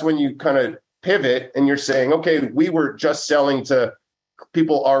 that's when you kind of pivot and you're saying, okay, we were just selling to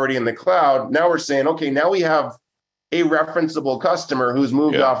people already in the cloud. Now we're saying, okay, now we have a referenceable customer who's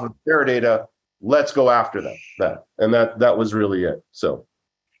moved off of Teradata. Let's go after that. And that was really it. So.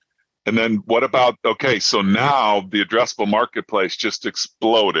 And then what about, okay, so now the addressable marketplace just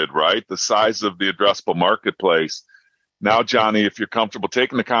exploded, right? The size of the addressable marketplace. Now, Johnny, if you're comfortable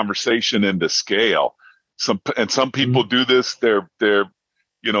taking the conversation into scale, some people do this, they're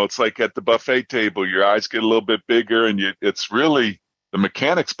it's like at the buffet table, your eyes get a little bit bigger, and it's really the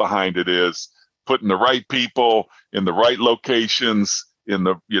mechanics behind it is putting the right people in the right locations, in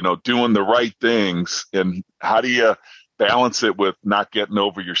the, doing the right things. And how do you balance it with not getting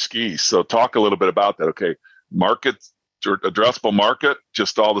over your skis? So talk a little bit about that. Okay. Addressable market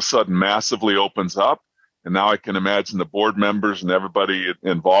just all of a sudden massively opens up. And now I can imagine the board members and everybody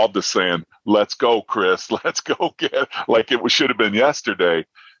involved is saying, let's go, Chris, let's go get, like it should have been yesterday.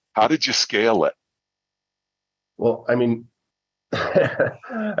 How did you scale it? Well, I mean,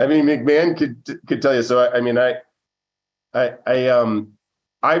 I mean, McMahon could tell you. So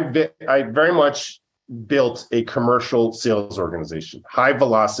I very much built a commercial sales organization, high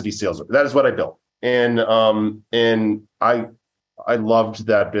velocity sales. That is what I built, and I loved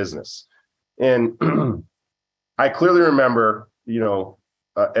that business, and I clearly remember, we're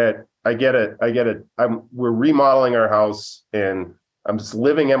remodeling our house, and I'm just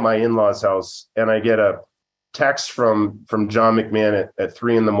living at my in-laws' house, and I get a text from John McMahon at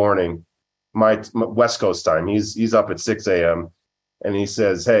 3 a.m, my West Coast time. He's up at 6 a.m. and he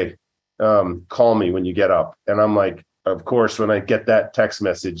says, "Hey, call me when you get up." And I'm like, of course, when I get that text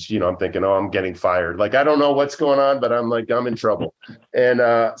message, I'm thinking, oh, I'm getting fired. Like, I don't know what's going on, but I'm like, I'm in trouble. And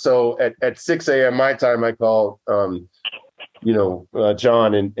so at 6 a.m. my time, I call,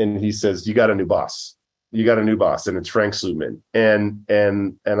 John, and he says, "You got a new boss. You got a new boss, and it's Frank Slootman." And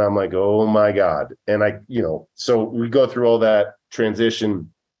I'm like, oh my God. And so we go through all that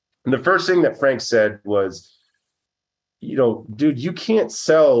transition. And the first thing that Frank said was, dude, you can't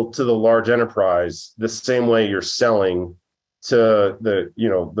sell to the large enterprise the same way you're selling to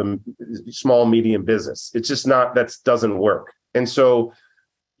the small, medium business. It's just not, that doesn't work. And so,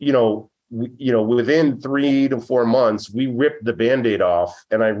 within 3 to 4 months, we ripped the Band-Aid off,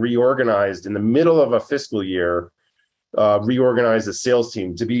 and I reorganized in the middle of a fiscal year, reorganized the sales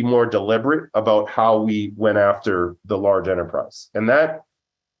team to be more deliberate about how we went after the large enterprise. And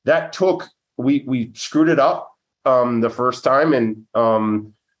that took, we screwed it up the first time, and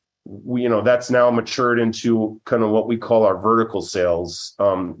that's now matured into kind of what we call our vertical sales.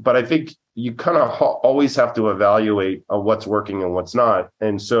 But I think you kind of always have to evaluate what's working and what's not.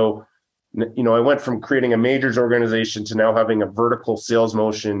 And so, I went from creating a majors organization to now having a vertical sales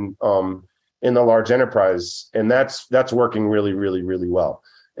motion in the large enterprise, and that's working really, really, really well.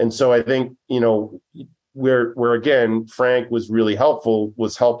 And so I think where again Frank was really helpful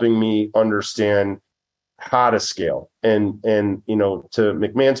was helping me understand how to scale. And to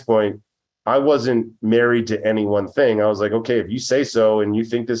McMahon's point, I wasn't married to any one thing. I was like, okay, if you say so and you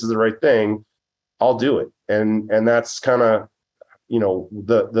think this is the right thing, I'll do it. And that's kind of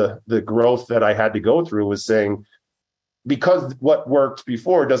the growth that I had to go through, was saying, because what worked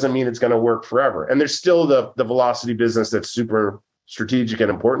before doesn't mean it's going to work forever. And there's still the velocity business that's super strategic and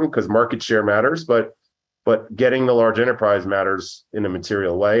important because market share matters, but getting the large enterprise matters in a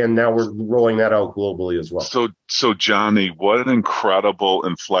material way. And now we're rolling that out globally as well. So Johnny, what an incredible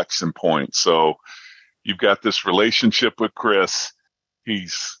inflection point. So you've got this relationship with Chris.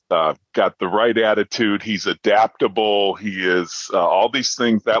 He's got the right attitude. He's adaptable. He is all these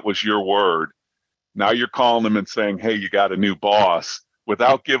things. That was your word. Now you're calling him and saying, "Hey, you got a new boss,"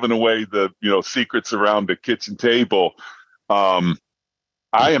 without giving away the secrets around the kitchen table.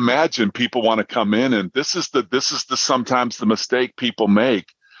 I imagine people want to come in, and this is the sometimes the mistake people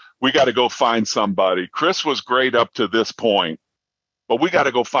make. We got to go find somebody. Chris was great up to this point, but we got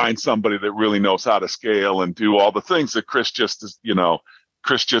to go find somebody that really knows how to scale and do all the things that Chris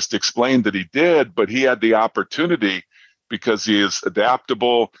just explained that he did, but he had the opportunity because he is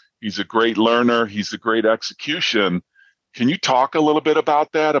adaptable. He's a great learner. He's a great execution. Can you talk a little bit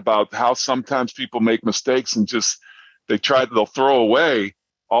about that, about how sometimes people make mistakes and just they'll throw away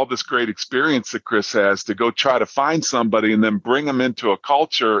all this great experience that Chris has to go try to find somebody and then bring them into a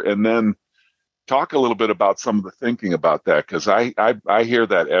culture, and then talk a little bit about some of the thinking about that, because I hear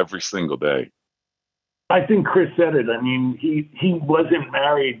that every single day. I think Chris said it. I mean, he wasn't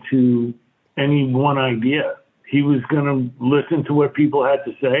married to any one idea. He was going to listen to what people had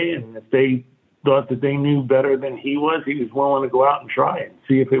to say, and if they thought that they knew better than he was willing to go out and try it,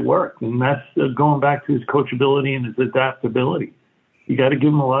 see if it worked. And that's going back to his coachability and his adaptability. You got to give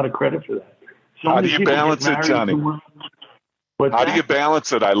him a lot of credit for that. How do you balance it, Johnny? How do you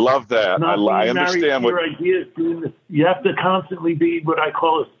balance it? I love that. I understand what your ideas. You have to constantly be what I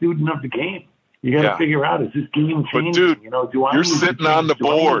call a student of the game. You got to figure out, is this game changing? But dude, you're sitting on the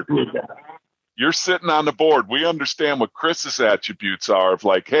board. You're sitting on the board. We understand what Chris's attributes are of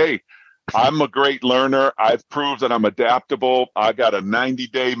like, hey, I'm a great learner. I've proved that I'm adaptable. I got a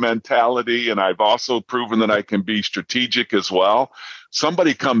 90-day mentality, and I've also proven that I can be strategic as well.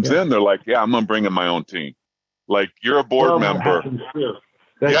 Somebody comes in, they're like, yeah, I'm going to bring in my own team. Like, you're a board member.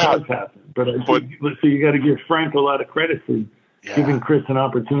 That does happen. But so you got to give Frank a lot of credit for giving Chris an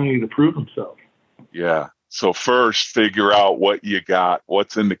opportunity to prove himself. Yeah. So first, figure out what you got,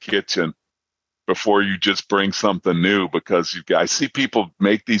 what's in the kitchen, before you just bring something new, because I see people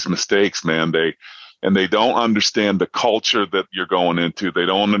make these mistakes, man. They don't understand the culture that you're going into. They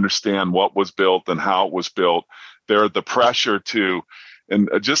don't understand what was built and how it was built. They're the pressure to, And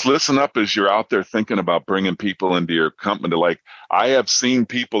just listen up as you're out there thinking about bringing people into your company. Like, I have seen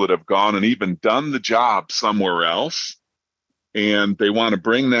people that have gone and even done the job somewhere else, and they want to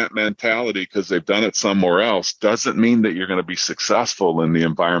bring that mentality because they've done it somewhere else. Doesn't mean that you're going to be successful in the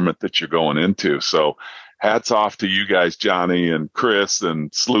environment that you're going into. So hats off to you guys, Johnny and Chris and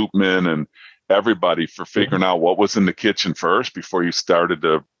Sloopman and everybody, for figuring out what was in the kitchen first before you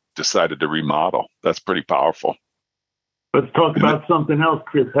decided to remodel. That's pretty powerful. Let's talk about something else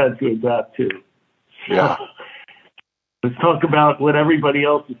Chris had to adapt to. Yeah. Let's talk about what everybody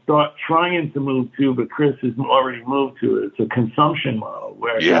else is trying to move to, but Chris has already moved to it. It's a consumption model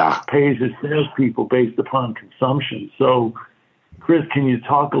where he pays his salespeople based upon consumption. So, Chris, can you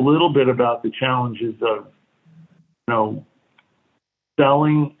talk a little bit about the challenges of,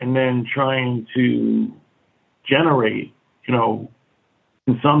 selling and then trying to generate,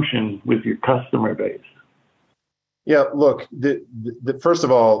 consumption with your customer base? Yeah, look, the first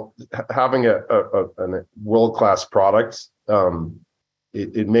of all, having a world-class product,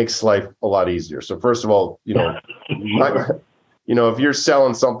 it makes life a lot easier. So first of all, if you're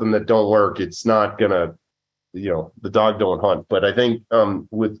selling something that don't work, it's not gonna, the dog don't hunt. But I think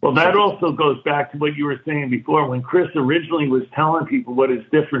that also goes back to what you were saying before. When Chris originally was telling people what his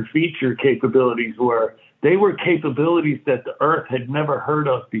different feature capabilities were, they were capabilities that the earth had never heard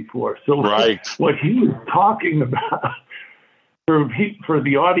of before. So what he was talking about, for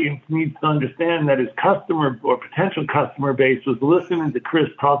the audience needs to understand that his customer or potential customer base was listening to Chris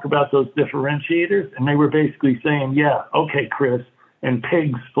talk about those differentiators, and they were basically saying, yeah, okay, Chris, and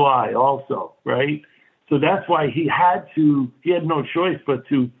pigs fly also, right? So that's why he had no choice but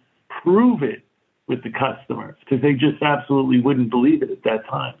to prove it with the customers, because they just absolutely wouldn't believe it at that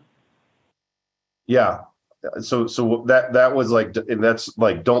time. Yeah. So that was like, and that's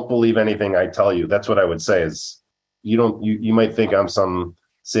like, don't believe anything I tell you. That's what I would say is, you might think I'm some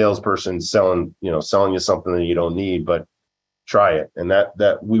salesperson selling you something that you don't need, but try it. And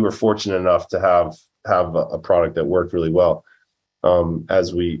that we were fortunate enough to have a product that worked really well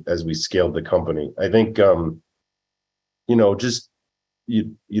as we scaled the company. I think just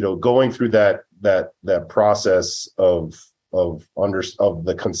going through that process of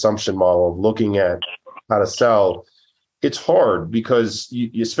the consumption model, of looking at how to sell, it's hard because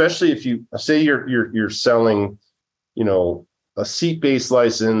especially if you say you're selling, a seat-based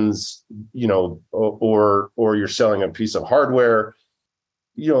license, or you're selling a piece of harbware,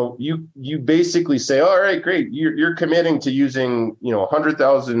 you basically say, all right, great, you're committing to using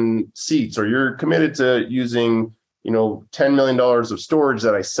 100,000 seats, or you're committed to using $10 million of storage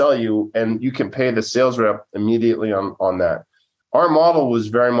that I sell you, and you can pay the sales rep immediately on that. Our model was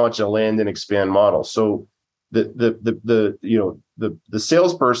very much a land and expand model. So the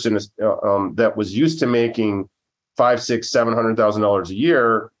salesperson that was used to making $500,000, $600,000, $700,000 a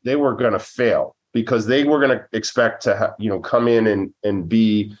year, they were going to fail because they were going to expect to come in and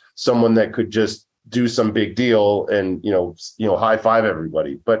be someone that could just do some big deal and high five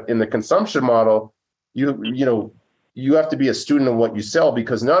everybody. But in the consumption model, you have to be a student of what you sell,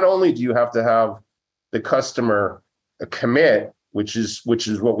 because not only do you have to have the customer commit, which is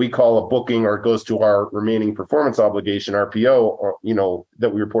what we call a booking, or it goes to our remaining performance obligation, RPO, or, that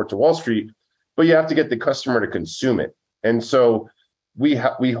we report to Wall Street, but you have to get the customer to consume it. And so we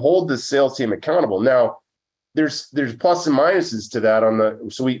hold the sales team accountable. Now, there's plus and minuses to that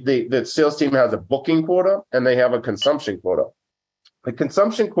the sales team has a booking quota and they have a consumption quota. The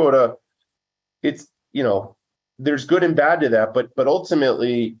consumption quota, it's, there's good and bad to that, but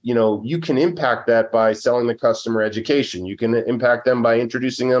ultimately, you can impact that by selling the customer education. You can impact them by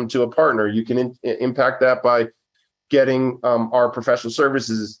introducing them to a partner. You can impact that by getting our professional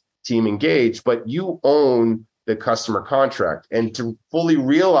services team engaged, but you own the customer contract. And to fully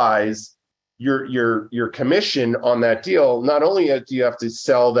realize your commission on that deal, not only do you have to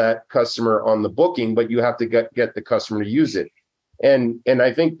sell that customer on the booking, but you have to get the customer to use it. And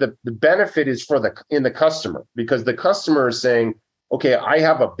I think the benefit is in the customer, because the customer is saying, okay, I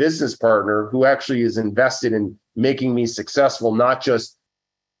have a business partner who actually is invested in making me successful, not just,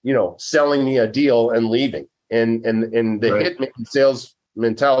 selling me a deal and leaving. And the right. hit sales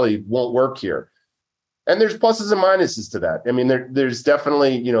mentality won't work here. And there's pluses and minuses to that. I mean, there's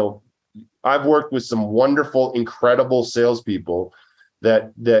definitely, I've worked with some wonderful, incredible salespeople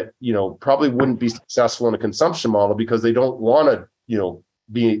that probably wouldn't be successful in a consumption model because they don't want to,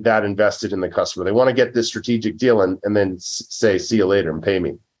 be that invested in the customer. They want to get this strategic deal and then say, see you later and pay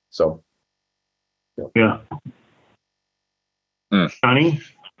me. So, yeah. Johnny?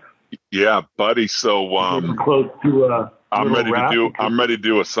 Yeah, buddy. So close to I'm ready to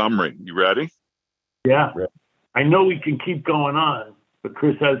do a summary. You ready? Yeah. I know we can keep going on, but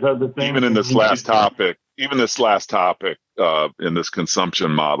Chris has other things. Even in this last topic, in this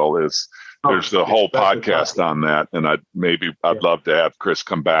consumption model there's the whole podcast on that. And I'd love to have Chris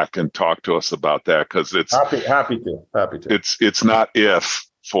come back and talk to us about that, because it's happy to. It's not if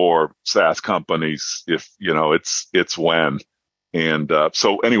for SaaS companies, if it's when. And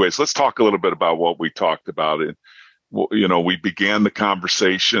so anyways, let's talk a little bit about what we talked about. We began the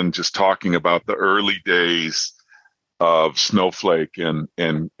conversation just talking about the early days of Snowflake and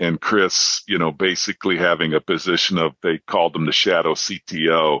Chris, basically having a position of, they called him the shadow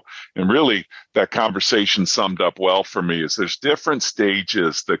CTO. And really that conversation summed up well for me is there's different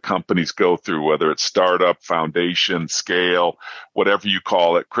stages that companies go through, whether it's startup, foundation, scale, whatever you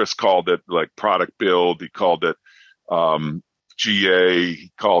call it. Chris called it like product build. He called it GA.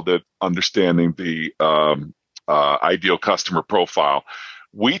 He called it understanding the ideal customer profile.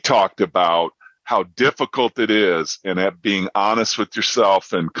 We talked about how difficult it is, and at being honest with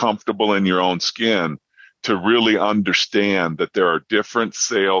yourself and comfortable in your own skin, to really understand that there are different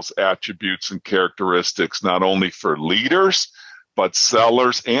sales attributes and characteristics, not only for leaders, but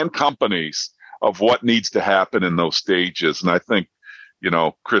sellers and companies, of what needs to happen in those stages. And I think,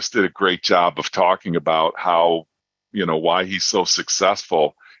 Chris did a great job of talking about how, why he's so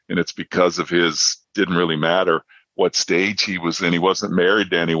successful. And it's because of didn't really matter what stage he was in. He wasn't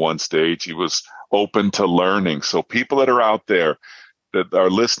married to any one stage. He was open to learning. So people that are out there that are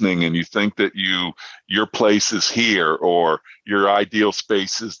listening and you think that your place is here or your ideal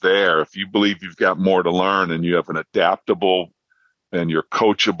space is there, if you believe you've got more to learn and you have an adaptable and you're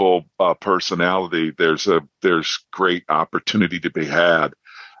coachable personality, there's great opportunity to be had.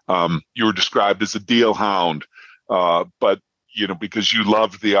 You were described as a deal hound, but because you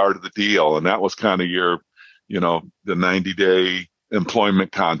loved the art of the deal, and that was kind of your the 90-day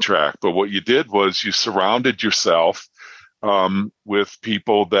employment contract. But what you did was you surrounded yourself with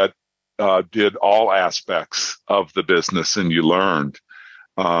people that did all aspects of the business, and you learned.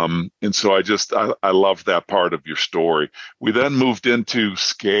 And so I love that part of your story. We then moved into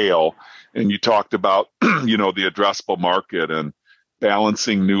scale, and you talked about the addressable market and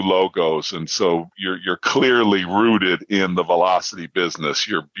balancing new logos. And so you're clearly rooted in the velocity business.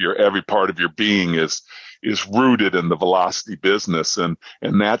 Your every part of your being is rooted in the velocity business. And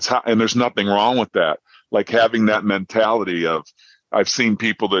that's how, and there's nothing wrong with that. Like having that mentality of, I've seen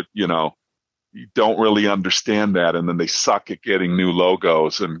people that, you don't really understand that. And then they suck at getting new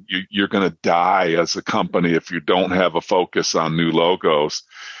logos, and you're going to die as a company if you don't have a focus on new logos.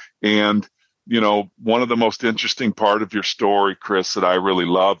 And one of the most interesting part of your story, Chris, that I really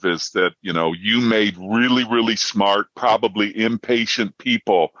love is that, you made really, really smart, probably impatient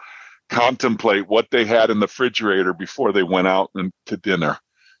people contemplate what they had in the refrigerator before they went out to dinner.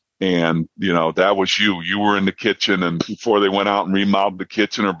 And, that was you. You were in the kitchen, and before they went out and remodeled the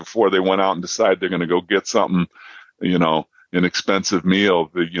kitchen, or before they went out and decided they're going to go get something, an expensive meal,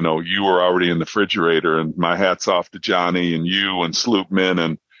 you were already in the refrigerator. And my hat's off to Johnny and you and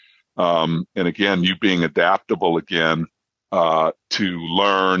Sloopman and again, you being adaptable again, to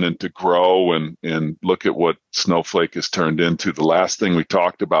learn and to grow and look at what Snowflake has turned into. The last thing we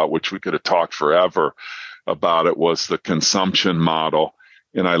talked about, which we could have talked forever about it, was the consumption model.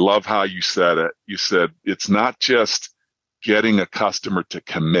 And I love how you said it. You said, it's not just getting a customer to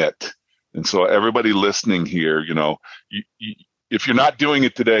commit. And so everybody listening here, if you're not doing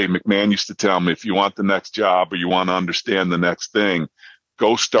it today, McMahon used to tell me, if you want the next job or you want to understand the next thing,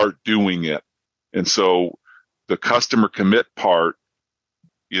 go start doing it. And so the customer commit part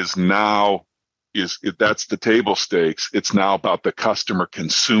that's the table stakes. It's now about the customer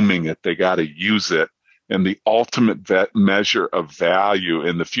consuming it. They got to use it. And the ultimate measure of value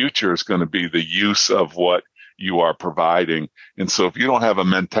in the future is going to be the use of what you are providing. And so if you don't have a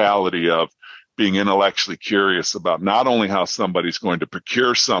mentality of being intellectually curious about not only how somebody's going to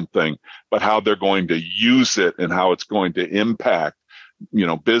procure something, but how they're going to use it and how it's going to impact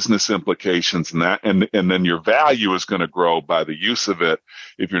business implications and then your value is going to grow by the use of it.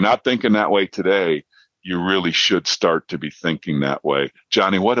 If you're not thinking that way today, you really should start to be thinking that way.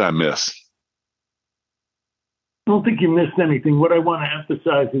 Johnny, what did I miss? I don't think you missed anything. What I want to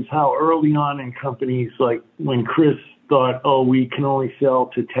emphasize is how early on in companies, like when Chris thought, we can only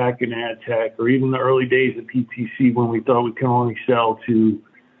sell to tech and ad tech, or even the early days of PTC when we thought we can only sell to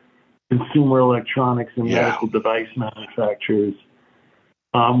consumer electronics and medical device manufacturers.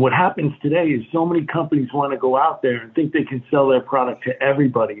 What happens today is so many companies want to go out there and think they can sell their product to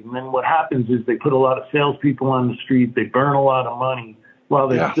everybody. And then what happens is they put a lot of salespeople on the street, they burn a lot of money while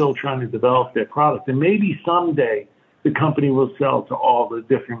they're still trying to develop their product. And maybe someday the company will sell to all the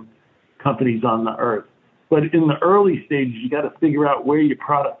different companies on the earth. But in the early stages, you got to figure out where your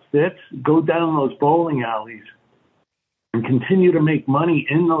product fits, go down those bowling alleys, and continue to make money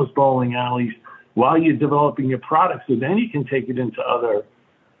in those bowling alleys while you're developing your product. So then you can take it into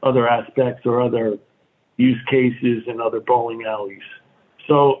other aspects or other use cases in other bowling alleys.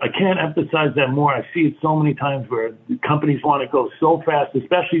 So I can't emphasize that more. I see it so many times where companies want to go so fast,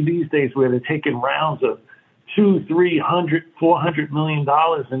 especially these days where they're taking rounds of $200, $300, $400 million,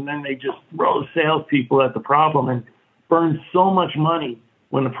 and then they just throw salespeople at the problem and burn so much money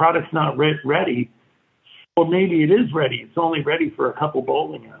when the product's not ready. Or maybe it is ready. It's only ready for a couple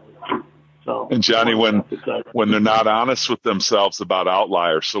bowling alleys. So, and Johnny, when they're not honest with themselves about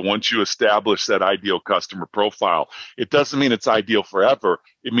outliers, so once you establish that ideal customer profile, it doesn't mean it's ideal forever.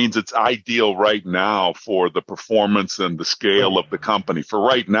 It means it's ideal right now for the performance and the scale of the company for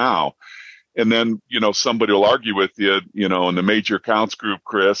right now. And then, somebody will argue with you, in the major accounts group,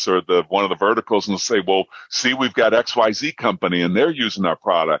 Chris, or one of the verticals, and they'll say, well, see, we've got XYZ company and they're using our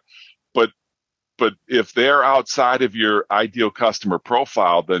product. But if they're outside of your ideal customer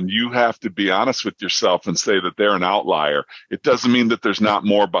profile, then you have to be honest with yourself and say that they're an outlier. It doesn't mean that there's not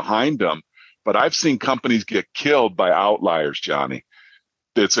more behind them, but I've seen companies get killed by outliers, Johnny.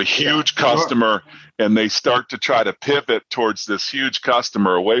 It's a huge customer, and they start to try to pivot towards this huge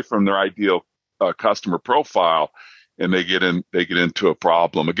customer away from their ideal customer profile, and they get into a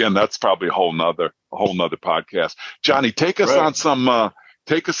problem. Again, that's probably a whole nother podcast. Johnny, take us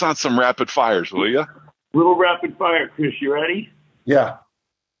on some rapid fires, will you? Little rapid fire, Chris. You ready? Yeah.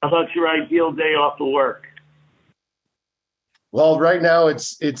 How about your ideal day off of work? Well, right now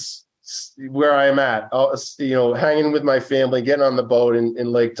it's where I am at. Hanging with my family, getting on the boat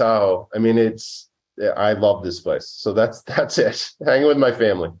in Lake Tahoe. I mean, I love this place. So that's it. Hanging with my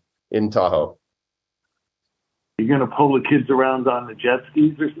family in Tahoe. You're gonna pull the kids around on the jet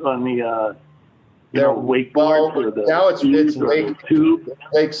skis or on the wakeboard? Well, now it's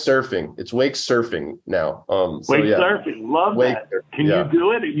wake surfing. It's wake surfing now. Surfing, love that. Can you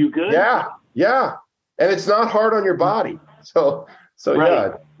do it? Are you good? Yeah, and it's not hard on your body. So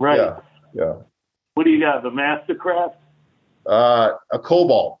right. Yeah. What do you got? The Mastercraft? A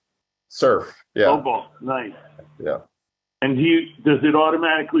Cobalt surf. Yeah. Cobalt, nice. Yeah. And does it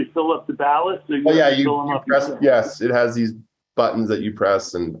automatically fill up the ballast? Or you press. Yes, it has these buttons that you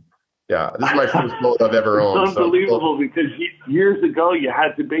press, and yeah, this is my first boat I've ever owned. It's unbelievable because years ago you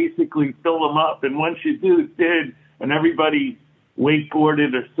had to basically fill them up, and once you did, and everybody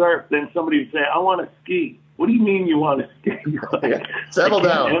wakeboarded or surfed, then somebody would say, "I want to ski." What do you mean you want to ski? Settle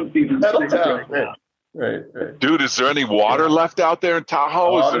down. Settle down. Right. Dude, is there any water left out there in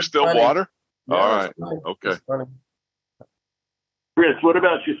Tahoe? Is there still water? Yeah, all right. Okay. Chris, what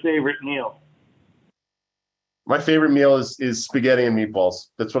about your favorite meal? My favorite meal is spaghetti and meatballs.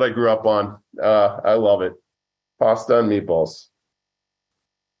 That's what I grew up on. I love it. Pasta and meatballs.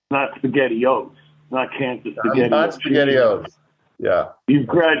 Not SpaghettiOs. Not Kansas SpaghettiOs. Not SpaghettiOs. Yeah. You've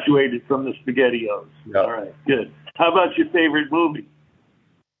graduated from the SpaghettiOs. Yeah. All right, good. How about your favorite movie?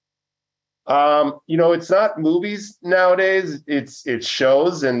 It's not movies nowadays. It's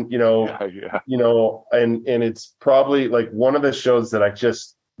shows, and and it's probably like one of the shows that I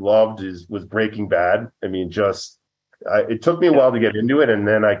just loved was Breaking Bad. I mean, it took me a while to get into it, and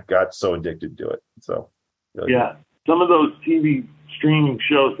then I got so addicted to it. So some of those TV streaming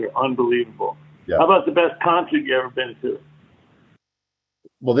shows are unbelievable. Yeah. How about the best concert you ever been to?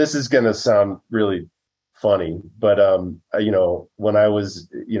 Well, this is going to sound really funny, but when I was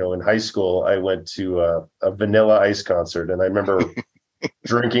in high school, I went to a Vanilla Ice concert, and I remember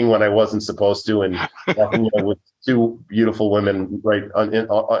drinking when I wasn't supposed to, and walking with two beautiful women right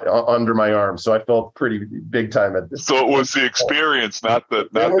under my arm. So I felt pretty big time at this. So it was the experience, not the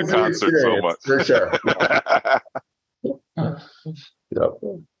concert so much. For sure. Yep.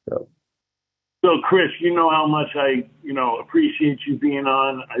 So, Chris, you know how much I, appreciate you being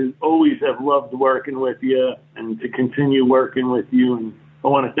on. I always have loved working with you and to continue working with you. And I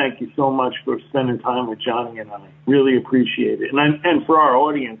want to thank you so much for spending time with Johnny and I. Really appreciate it. And for our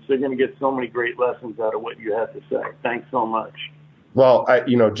audience, they're going to get so many great lessons out of what you have to say. Thanks so much. Well,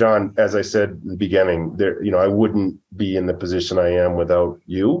 John, as I said in the beginning, I wouldn't be in the position I am without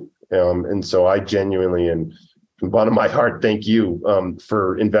you. And so I genuinely and from the bottom of my heart, thank you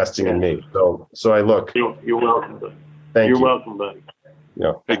for investing in me. So I look. You're welcome, buddy. You're welcome, buddy.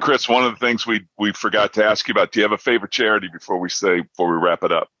 Yeah. Hey, Chris, one of the things we forgot to ask you about, do you have a favorite charity before we wrap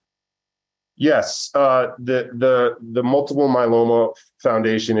it up? Yes. The Multiple Myeloma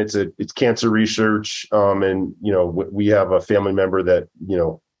Foundation, it's cancer research. And, we have a family member that,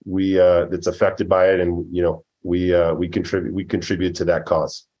 that's affected by it. And, we contribute to that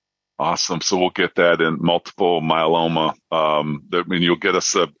cause. Awesome. So we'll get that in multiple myeloma. You'll get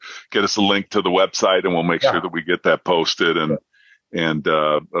us a link to the website, and we'll make sure that we get that posted. And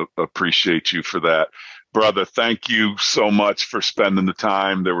appreciate you for that, brother. Thank you so much for spending the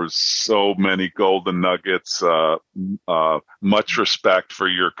time. There was so many golden nuggets. Much respect for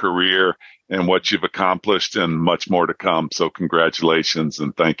your career and what you've accomplished, and much more to come. So congratulations,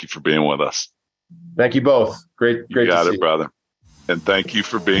 and thank you for being with us. Thank you both. Great. You got it, brother. And thank you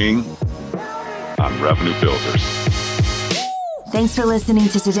for being on Revenue Builders. Thanks for listening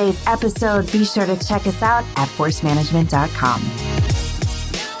to today's episode. Be sure to check us out at forcemanagement.com.